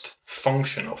first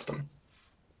function of them.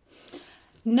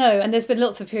 No, and there's been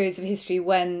lots of periods of history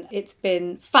when it's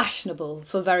been fashionable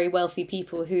for very wealthy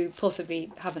people who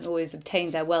possibly haven't always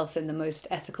obtained their wealth in the most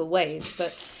ethical ways.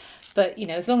 But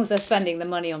as long as they're spending the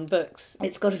money on books,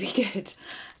 it's got to be good.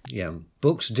 Yeah,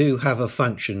 books do have a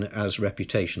function as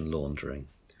reputation laundering.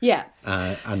 Yeah.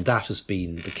 And that has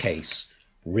been the case,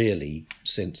 really,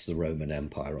 since the Roman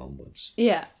Empire onwards.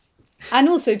 Yeah. And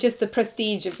also just the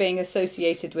prestige of being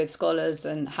associated with scholars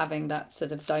and having that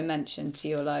sort of dimension to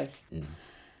your life. Mm.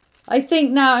 I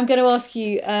think now I'm going to ask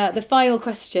you the final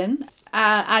question.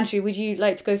 Andrew, would you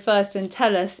like to go first and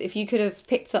tell us if you could have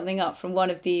picked something up from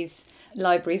one of these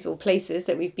libraries or places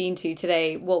that we've been to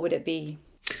today, what would it be?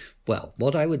 Well,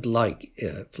 what I would like,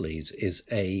 please, is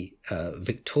a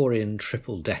Victorian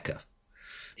triple-decker.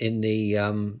 In the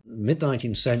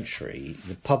mid-19th century,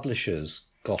 the publishers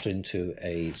got into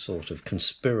a sort of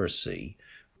conspiracy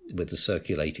with the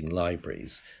circulating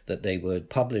libraries that they would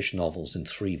publish novels in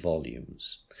 3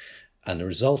 volumes. And the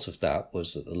result of that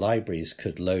was that the libraries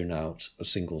could loan out a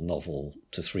single novel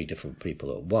to 3 different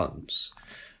people at once.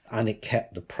 And it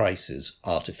kept the prices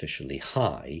artificially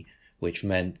high, which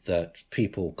meant that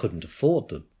people couldn't afford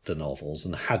the novels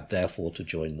and had therefore to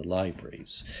join the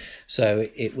libraries. So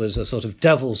it was a sort of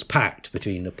devil's pact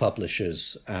between the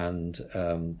publishers and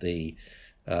the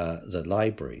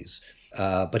libraries.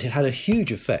 But it had a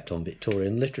huge effect on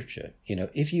Victorian literature.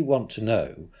 If you want to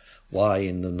know why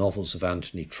in the novels of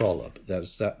Anthony Trollope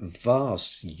there's that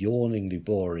vast, yawningly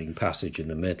boring passage in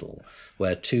the middle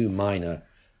where 2 minor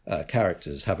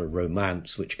characters have a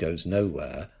romance which goes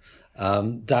nowhere,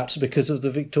 that's because of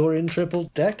the Victorian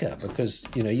triple-decker, because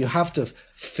you have to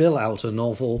fill out a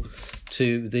novel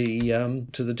to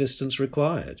the distance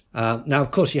required. Now,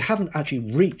 of course, you haven't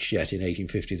actually reached yet in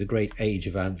 1850 the great age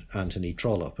of Anthony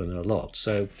Trollope and a lot,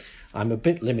 so I'm a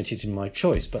bit limited in my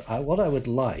choice. But what I would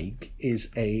like is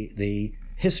the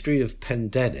History of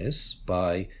Pendennis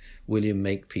by William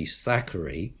Makepeace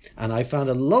Thackeray, and I found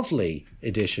a lovely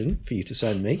edition for you to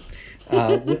send me,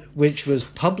 which was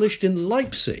published in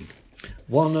Leipzig.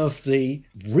 One of the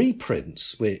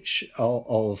reprints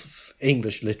of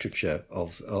English literature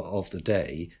of the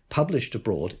day, published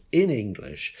abroad in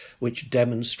English, which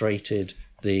demonstrated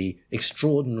the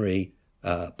extraordinary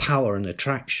power and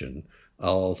attraction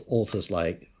of authors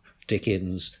like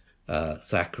Dickens,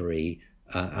 Thackeray,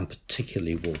 and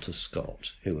particularly Walter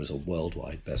Scott, who was a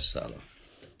worldwide bestseller.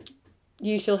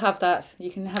 You shall have that.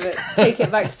 You can have it. Take it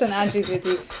back to St Andrews with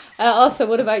you. Arthur,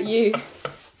 what about you?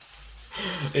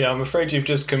 Yeah, I'm afraid you've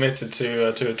just committed to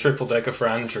a triple-decker for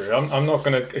Andrew. I'm not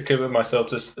going to commit myself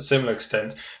to a similar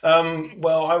extent.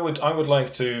 Well, I would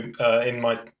like to, in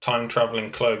my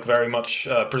time-travelling cloak, very much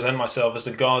present myself as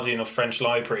the guardian of French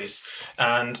libraries.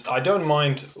 And I don't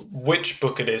mind which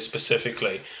book it is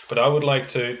specifically, but I would like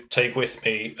to take with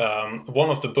me one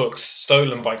of the books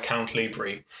stolen by Count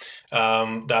Libri.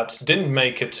 That didn't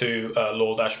make it to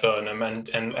Lord Ashburnham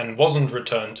and wasn't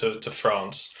returned to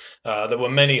France. There were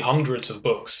many hundreds of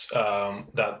books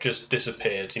that just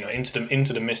disappeared,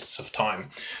 into the mists of time.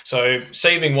 So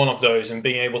saving one of those and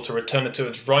being able to return it to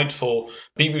its rightful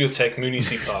Bibliothèque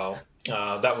Municipale,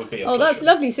 that would be a pleasure. That's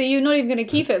lovely. So you're not even going to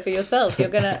keep it for yourself. You're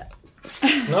going to...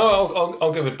 No,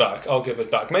 I'll give it back.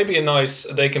 Maybe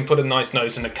they can put a nice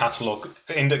note in the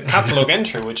catalogue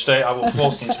entry, which I will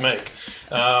force them to make,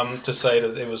 to say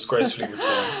that it was gracefully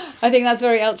returned. I think that's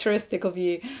very altruistic of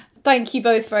you. Thank you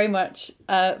both very much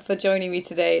for joining me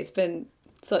today. It's been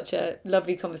such a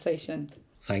lovely conversation.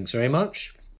 Thanks very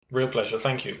much. Real pleasure.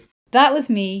 Thank you. That was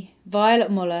me,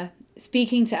 Violet Muller,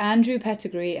 speaking to Andrew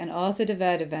Pettigrew and Arthur de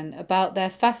Verdeven about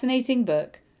their fascinating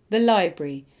book, The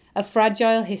Library, A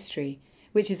Fragile History,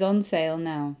 which is on sale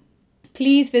now.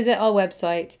 Please visit our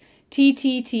website,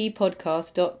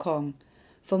 tttpodcast.com,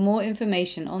 for more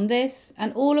information on this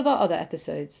and all of our other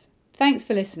episodes. Thanks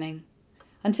for listening.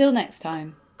 Until next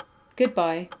time,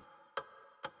 goodbye.